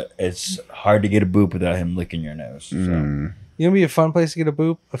him, but it's hard to get a boop without him licking your nose. So. You know what'd be a fun place to get a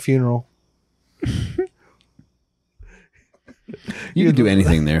boop? A funeral. You can do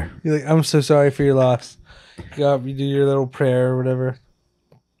anything there. You're like, I'm so sorry for your loss. You go up, you do your little prayer or whatever.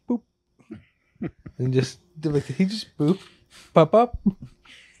 Boop. And just do like he just boop. Pop up.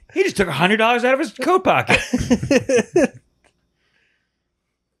 He just took $100 out of his coat pocket.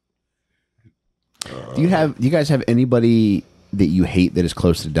 Do you guys have anybody that you hate that is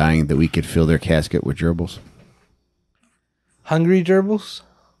close to dying that we could fill their casket with gerbils? Hungry gerbils?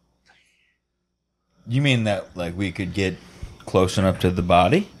 You mean that like we could get close enough to the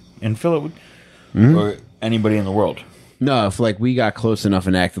body and fill it with, or anybody in the world? No, if like we got close enough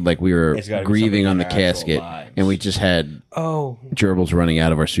and acted like we were It's gotta be grieving on the something in our casket, actual lives. and we just had Oh, gerbils running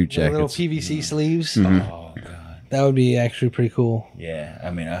out of our suit the little jackets. PVC sleeves. Oh god, That would be actually pretty cool. yeah.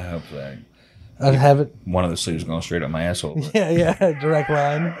 I mean, I hope that I'd have it. one of the sleeves going straight up my asshole. Yeah, direct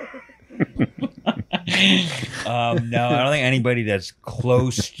line. No, I don't think anybody that's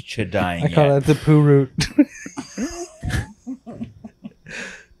close to dying. I call yet. that the poo route.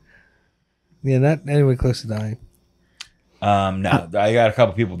 Yeah, not anyone close to dying. No, I got a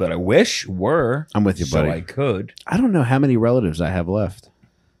couple people that I wish were. I'm with you, so buddy. I could. I don't know how many relatives I have left.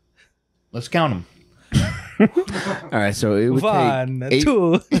 Let's count them. All right, so it would One, take 8,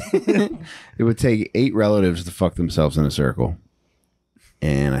 two. it would take 8 relatives to fuck themselves in a circle,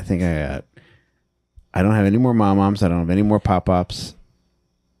 and I think I don't have any more moms. I don't have any more pop-pops.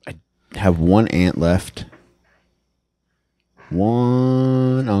 I have one aunt left,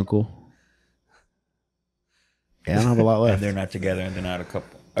 one uncle. Yeah, I don't have a lot And left. they're not together and they're not a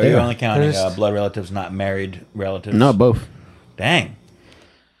couple. Are They you are. only counting There's- blood relatives, not married relatives? No, both. Dang.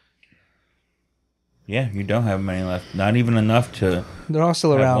 Yeah, you don't have many left. Not even enough to They're all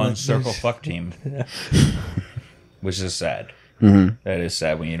still have around. one circle fuck team. Which is sad. Mm-hmm. That is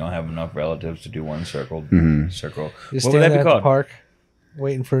sad when you don't have enough relatives to do one circle. Circle. Just What would that standing be at the called? park,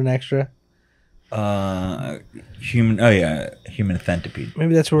 waiting for an extra. Human. Oh yeah, human centipede.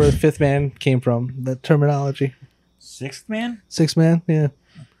 Maybe that's where the fifth man came from. That terminology. Sixth man. Sixth man. Yeah.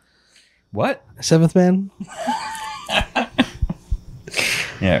 What? Seventh Man?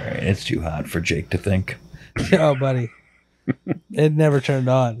 Yeah, right. It's too hot for Jake to think. Oh, buddy. It never turned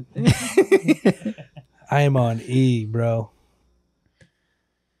on. I am on E, bro.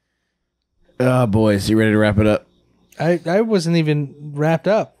 Oh, boys, you ready to wrap it up? I wasn't even wrapped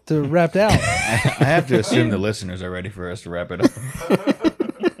out. I have to assume the listeners are ready for us to wrap it up.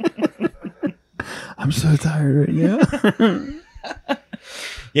 I'm so tired right now.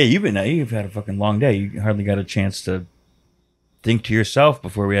 Yeah, you've had a fucking long day. You hardly got a chance to think to yourself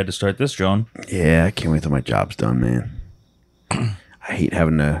before we had to start this, John. Yeah, I can't wait till my job's done, man. I hate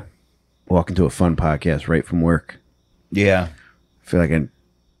having to walk into a fun podcast right from work. Yeah. I feel like I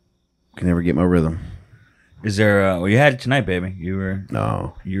can never get my rhythm. Is there? Well, you had it tonight, baby. You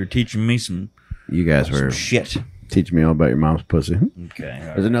were teaching me some. You guys were shit. teaching me all about your mom's pussy. Okay.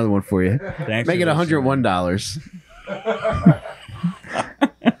 There's another one for you. Thanks. Make it $101.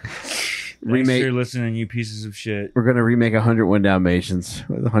 Thanks for listening, you pieces of shit. We're gonna remake 101 Dalmatians.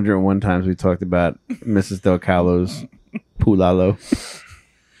 With 101 times we talked about Mrs. Del Calo's Pulalo.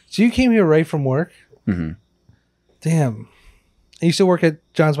 So you came here right from work? Mm-hmm. Damn. And you still work at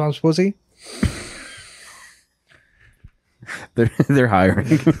John's Mom's Pussy? They're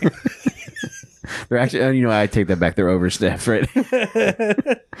hiring. They're actually, I take that back. They're overstaffed, right?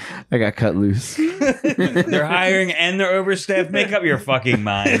 I got cut loose. They're hiring and they're overstaffed. Make up your fucking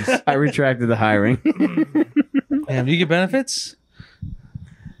minds. I retracted the hiring. Damn, do you get benefits?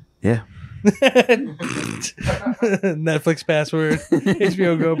 Yeah. Netflix password,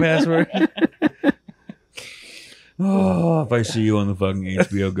 HBO Go password. Oh, if I see you on the fucking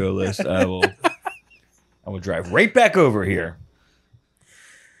HBO Go list, I will drive right back over here.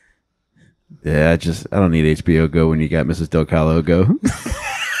 Yeah, I don't need HBO Go when you got Mrs. Del Calo Go.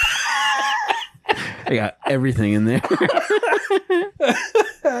 I got everything in there.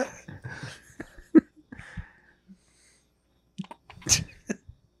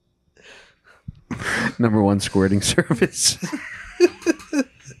 Number one squirting service.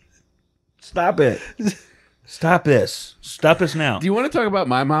 Stop it. Stop this. Stop this now. Do you want to talk about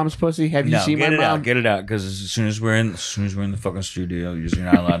my mom's pussy? Have you seen my mom? Get it out, because as soon as we're in the fucking studio, you're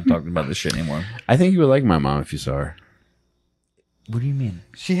not allowed to talk about this shit anymore. I think you would like my mom if you saw her. What do you mean?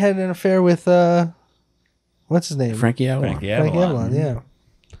 She had an affair with what's his name? Frankie Avalon. Frankie Avalon. Yeah.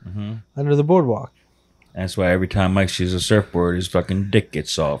 Mm-hmm. Under the boardwalk. That's why every time Mike sees a surfboard, his fucking dick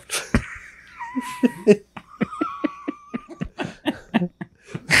gets soft.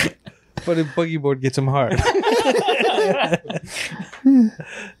 But a boogie board gets him hard. I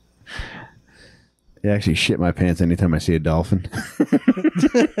actually shit my pants anytime I see a dolphin.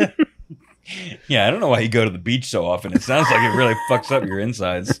 Yeah, I don't know why you go to the beach so often. It sounds like it really fucks up your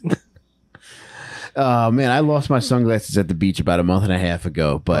insides. Oh, man, I lost my sunglasses at the beach about a month and a half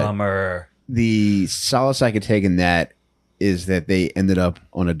ago. But Bummer. the solace I could take in that is that they ended up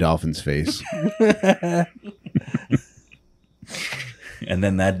on a dolphin's face. And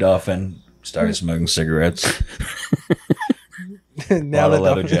then that dolphin started smoking cigarettes. Now Bought a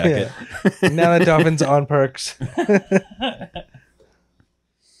leather jacket. Yeah. Now that dolphin's on Perks.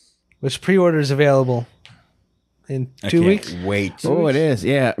 Which pre-order is available in 2 weeks. Wait. Oh, it is.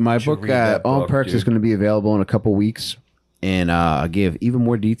 Yeah, my book, read that On book, Perks, dude. is going to be available in a couple weeks. And I'll give even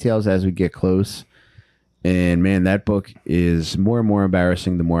more details as we get close. And, man, that book is more and more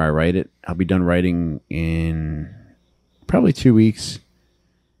embarrassing the more I write it. I'll be done writing in probably 2 weeks.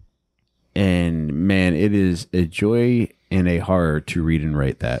 And, man, it is a joy and a horror to read and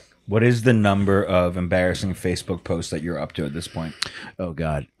write that. What is the number of embarrassing Facebook posts that you're up to at this point? Oh,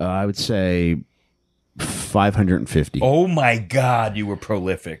 God. I would say 550. Oh, my God. You were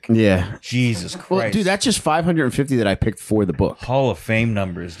prolific. Yeah. Jesus Christ. Well, dude, that's just 550 that I picked for the book. Hall of Fame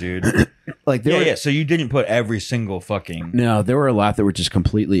numbers, dude. Like, there were, Yeah. So you didn't put every single fucking... No, there were a lot that were just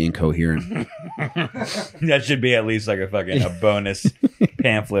completely incoherent. That should be at least like a bonus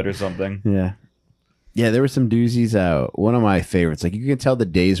pamphlet or something. Yeah. Yeah, there were some doozies. One of my favorites. Like, you can tell the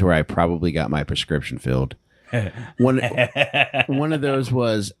days where I probably got my prescription filled. One of those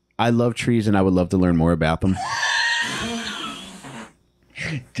was, I love trees and I would love to learn more about them.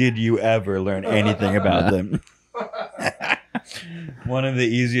 Did you ever learn anything about them? One of the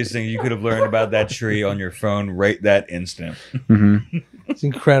easiest things you could have learned about that tree on your phone right that instant. Mm-hmm. It's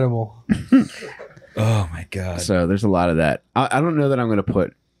incredible. Oh, my God. So there's a lot of that. I don't know that I'm going to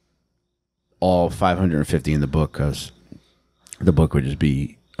put all 550 in the book because the book would just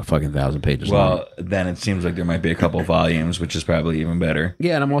be a fucking 1,000 pages long. Well, then it seems like there might be a couple volumes, which is probably even better.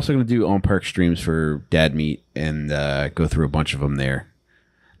 Yeah, and I'm also going to do On Perk streams for Dad Meat and go through a bunch of them there.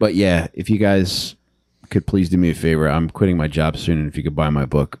 But yeah, if you guys could please do me a favor, I'm quitting my job soon, and if you could buy my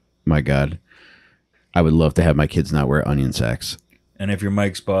book, my God, I would love to have my kids not wear onion sacks. And if you're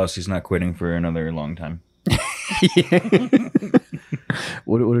Mike's boss, he's not quitting for another long time.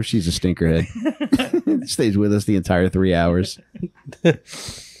 What if she's a stinkerhead? Stays with us the entire 3 hours.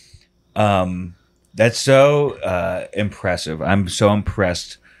 That's so impressive. I'm so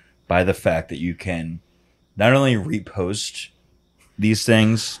impressed by the fact that you can not only repost these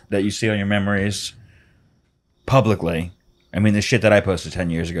things that you see on your memories publicly. I mean, the shit that I posted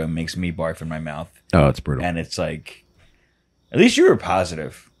 10 years ago makes me barf in my mouth. Oh, it's brutal. And it's like, at least you were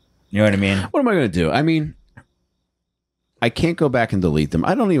positive. You know what I mean? What am I going to do? I mean, I can't go back and delete them.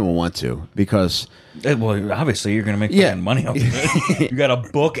 I don't even want to because... Well, obviously, you're going to make fucking money off of it. You got a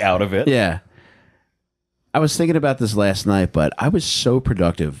book out of it. Yeah. I was thinking about this last night, but I was so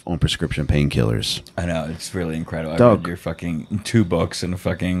productive on prescription painkillers. I know. It's really incredible. Dog. I read your fucking 2 books and a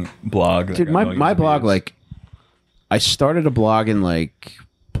fucking blog. Dude, my blog, like, I started a blog in, like,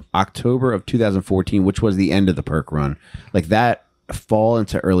 October of 2014, which was the end of the perk run. Like, that fall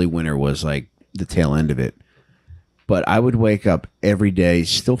into early winter was, like, the tail end of it. But I would wake up every day,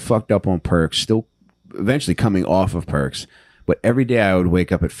 still fucked up on perks, still eventually coming off of perks. But every day I would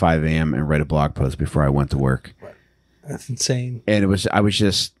wake up at 5 a.m. and write a blog post before I went to work. That's insane. And it was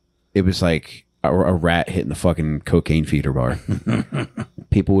like a rat hitting the fucking cocaine feeder bar.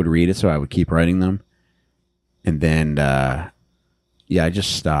 People would read it, so I would keep writing them. And then, I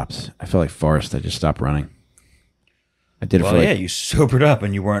just stopped. I felt like Forrest. I just stopped running. I did it for you sobered up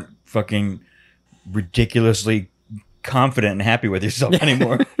and you weren't fucking ridiculously confident and happy with yourself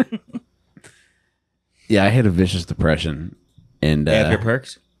anymore. Yeah, I had a vicious depression. And after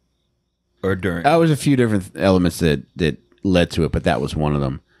perks? Or during? There was a few different elements that led to it, but that was one of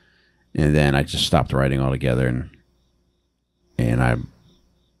them. And then I just stopped writing altogether, and I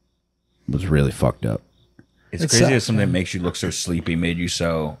was really fucked up. It's crazy that something that makes you look so sleepy made you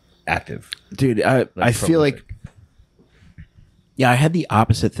so active. Dude, I feel like... Yeah, I had the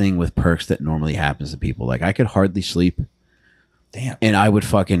opposite thing with perks that normally happens to people. Like, I could hardly sleep. Damn. And I would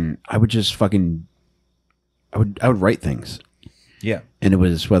write things. Yeah. And it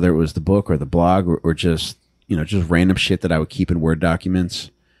was, whether it was the book or the blog or just, just random shit that I would keep in Word documents.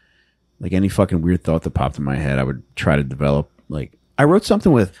 Like, any fucking weird thought that popped in my head, I would try to develop. Like, I wrote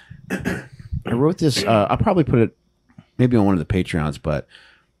something with, I wrote this, I'll probably put it maybe on one of the Patreons, but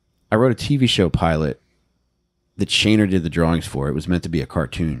I wrote a TV show pilot that Shaner did the drawings for. It was meant to be a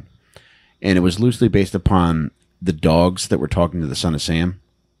cartoon. And it was loosely based upon the dogs that were talking to the son of Sam.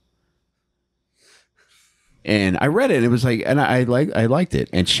 And I read it, and it was like, and I liked it.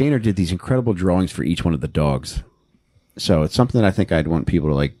 And Shaner did these incredible drawings for each one of the dogs. So it's something that I think I'd want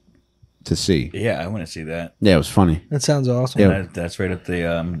people to see. Yeah, I want to see that. Yeah, it was funny. That sounds awesome. Yeah. That's right up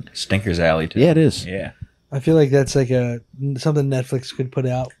the Stinkers alley, too. Yeah, it is. Yeah. I feel like that's like something Netflix could put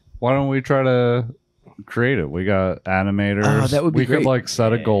out. Why don't we try to create it? We got animators. Oh, that would be we great. could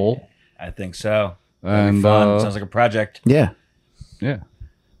set a goal. I think so. That'd And be fun. Sounds like a project. Yeah, yeah.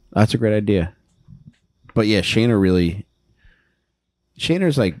 that's a great idea. But yeah, Shaner's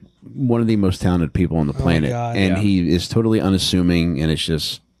like one of the most talented people on the planet. God, and yeah. he is totally unassuming, and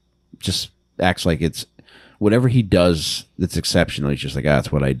it's just acts like it's whatever he does that's exceptional. He's just like,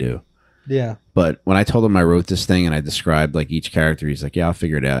 that's what I do. Yeah. But when I told him I wrote this thing and I described like each character, he's like, yeah, I'll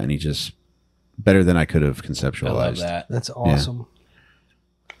figure it out. And he just better than I could have conceptualized. I love that. That's awesome.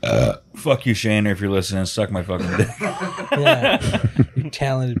 Fuck you, Shaner, if you're listening. Suck my fucking dick. Yeah. You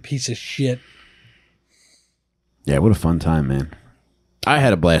talented piece of shit. Yeah, what a fun time, man. I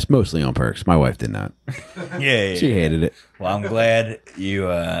had a blast, mostly on perks. My wife did not. Yeah. She hated it. Well, I'm glad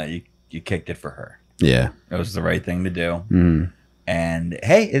you kicked it for her. Yeah. That was the right thing to do. Mm. And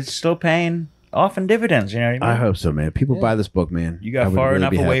hey, it's still paying off in dividends. You know what I I mean? hope so, man. People buy this book, man. You I got would far really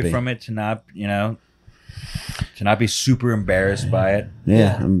enough be away happy. from it to not, to not be super embarrassed by it.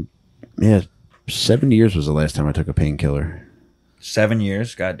 Yeah. 7 years was the last time I took a painkiller. 7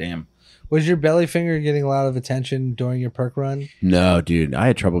 years, goddamn. Was your belly finger getting a lot of attention during your perk run? No, dude. I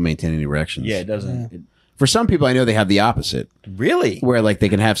had trouble maintaining erections. Yeah, it doesn't. For some people, I know they have the opposite, Really? where like they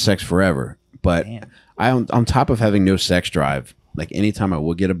can have sex forever. But Damn. on top of having no sex drive, like anytime I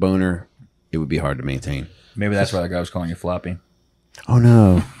would get a boner, it would be hard to maintain. Maybe that's why the guy was calling you floppy. Oh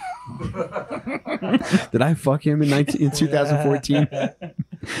no! Did I fuck him in 2014? Did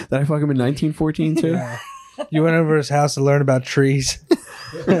I fuck him in 1914 too? You went over his house to learn about trees.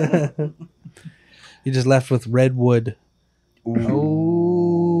 You just left with redwood.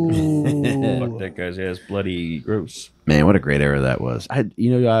 Oh. Fuck that guy's ass. Bloody gross. Man, what a great era that was.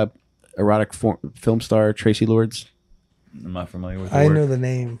 Erotic film star Tracy Lords. I'm not familiar with the I word. know the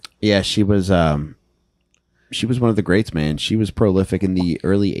name. Yeah, she was. one of the greats, man. She was prolific in the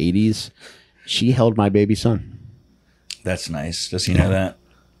early 80s. She held my baby son. That's nice. Does he know that?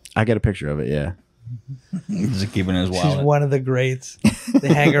 I got a picture of it, yeah. Is it keeping his wallet? She's one of the greats.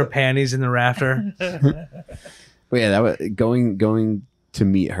 They hang her panties in the rafter. But yeah, that was going to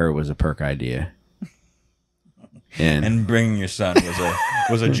meet her was a perk idea. And bringing your son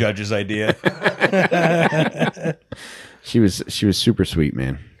was a judge's idea. She was super sweet,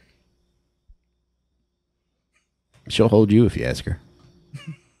 man. She'll hold you if you ask her.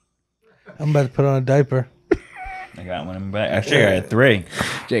 I'm about to put on a diaper. I got one in my bag. Actually, I had 3.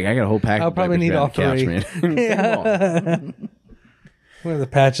 Jake, I got a whole pack. I'll of probably diapers need all behind the couch, three. man. Yeah. We're gonna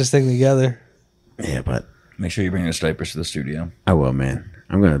patch this thing together. Yeah, but Make sure you bring those diapers to the studio. I will, man.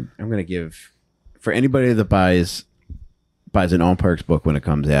 I'm gonna give for anybody that buys an On Perks book when it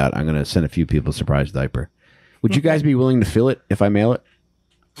comes out. I'm gonna send a few people a surprise diaper. Would you guys be willing to fill it if I mail it?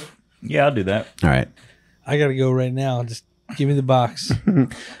 Yeah, I'll do that. All right. I gotta go right now. Just give me the box.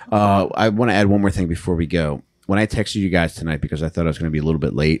 I want to add one more thing before we go. When I texted you guys tonight because I thought I was going to be a little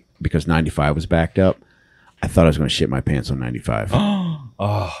bit late because 95 was backed up, I thought I was going to shit my pants on 95.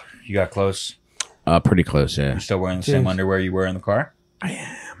 Oh, you got close. Pretty close, yeah. You still wearing the same underwear you were in the car? I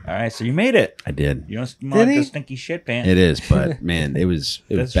am. All right, so you made it. I did. You don't smell like a stinky shit pants. It is, but man, it was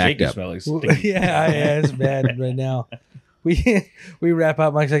That's backed shaky up. smell like stinky. Yeah, it's bad right now. We wrap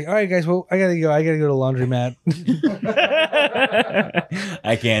up. Mike's like, all right, guys. Well, I gotta go. I gotta go to laundromat.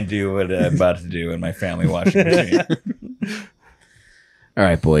 I can't do what I'm about to do in my family washing machine. All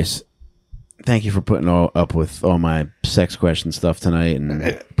right, boys. Thank you for putting up with all my sex question stuff tonight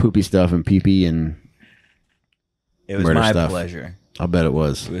and poopy stuff and pee-pee and It was murder my stuff. pleasure. I'll bet it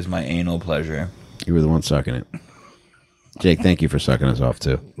was. It was my anal pleasure. You were the one sucking it. Jake, thank you for sucking us off,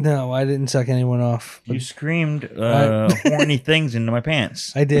 too. No, I didn't suck anyone off. You screamed horny things into my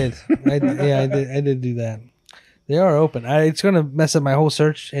pants. I did. I did do that. They are open. It's gonna mess up my whole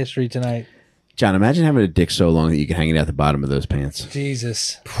search history tonight. John, imagine having a dick so long that you can hang it out the bottom of those pants.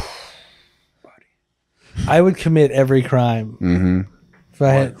 Jesus. I would commit every crime. Mm-hmm. If I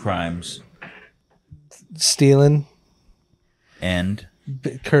What had crimes? stealing, And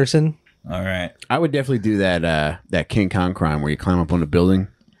cursing. all right. I would definitely do that King Kong crime where you climb up on a building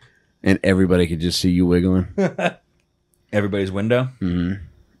and everybody could just see you wiggling. Everybody's window.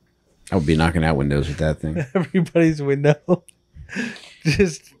 I would be knocking out windows with that thing. Everybody's window.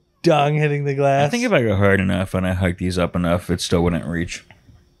 Just dong hitting the glass. I think if I go hard enough and I hike these up enough, it still wouldn't reach.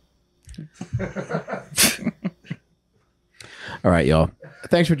 All right, y'all.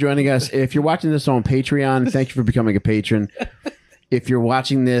 Thanks for joining us. If you're watching this on Patreon, thank you for becoming a patron. If you're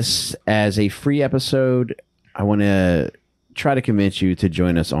watching this as a free episode, I want to try to convince you to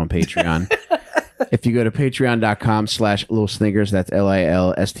join us on Patreon. If you go to patreon.com/Lil Snickers, that's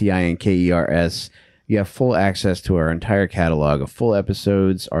LILSTINKERS, you have full access to our entire catalog of full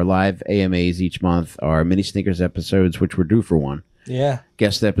episodes, our live AMAs each month, our mini Snickers episodes, which we're due for one. Yeah.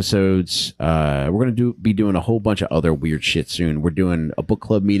 Guest episodes. We're going to be doing a whole bunch of other weird shit soon. We're doing a book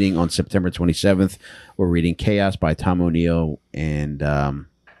club meeting on September 27th. We're reading Chaos by Tom O'Neill. And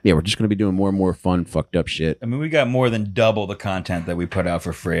yeah, we're just going to be doing more and more fun, fucked up shit. I mean, we got more than double the content that we put out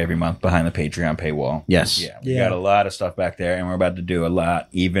for free every month behind the Patreon paywall. Yes. Yeah, we got a lot of stuff back there, and we're about to do a lot,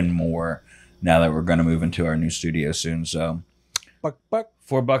 even more, now that we're going to move into our new studio soon. So, Buck.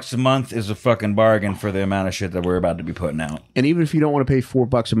 $4 a month is a fucking bargain for the amount of shit that we're about to be putting out. And even if you don't want to pay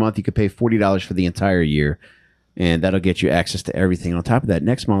 $4 a month, you could pay $40 for the entire year. And that'll get you access to everything. On top of that,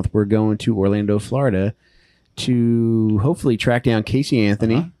 next month, we're going to Orlando, Florida to hopefully track down Casey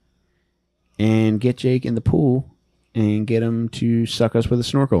Anthony and get Jake in the pool and get him to suck us with a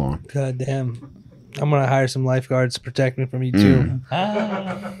snorkel on. God damn. I'm going to hire some lifeguards to protect me from you, too.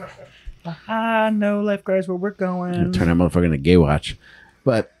 No lifeguards where we're going. Turn that motherfucker into gay watch.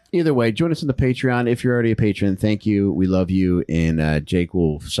 But either way, join us on the Patreon. If you're already a patron, thank you. We love you. And Jake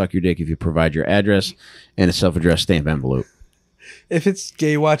will suck your dick if you provide your address and a self-addressed stamp envelope. If it's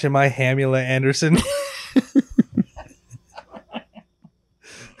gay watch, am I Hamula Anderson?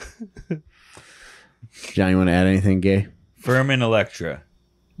 John, you want to add anything gay? Furman Electra.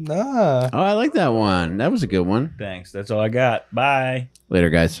 Nah. Oh, I like that one. That was a good one. Thanks. That's all I got. Bye.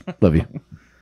 Later, guys. Love you.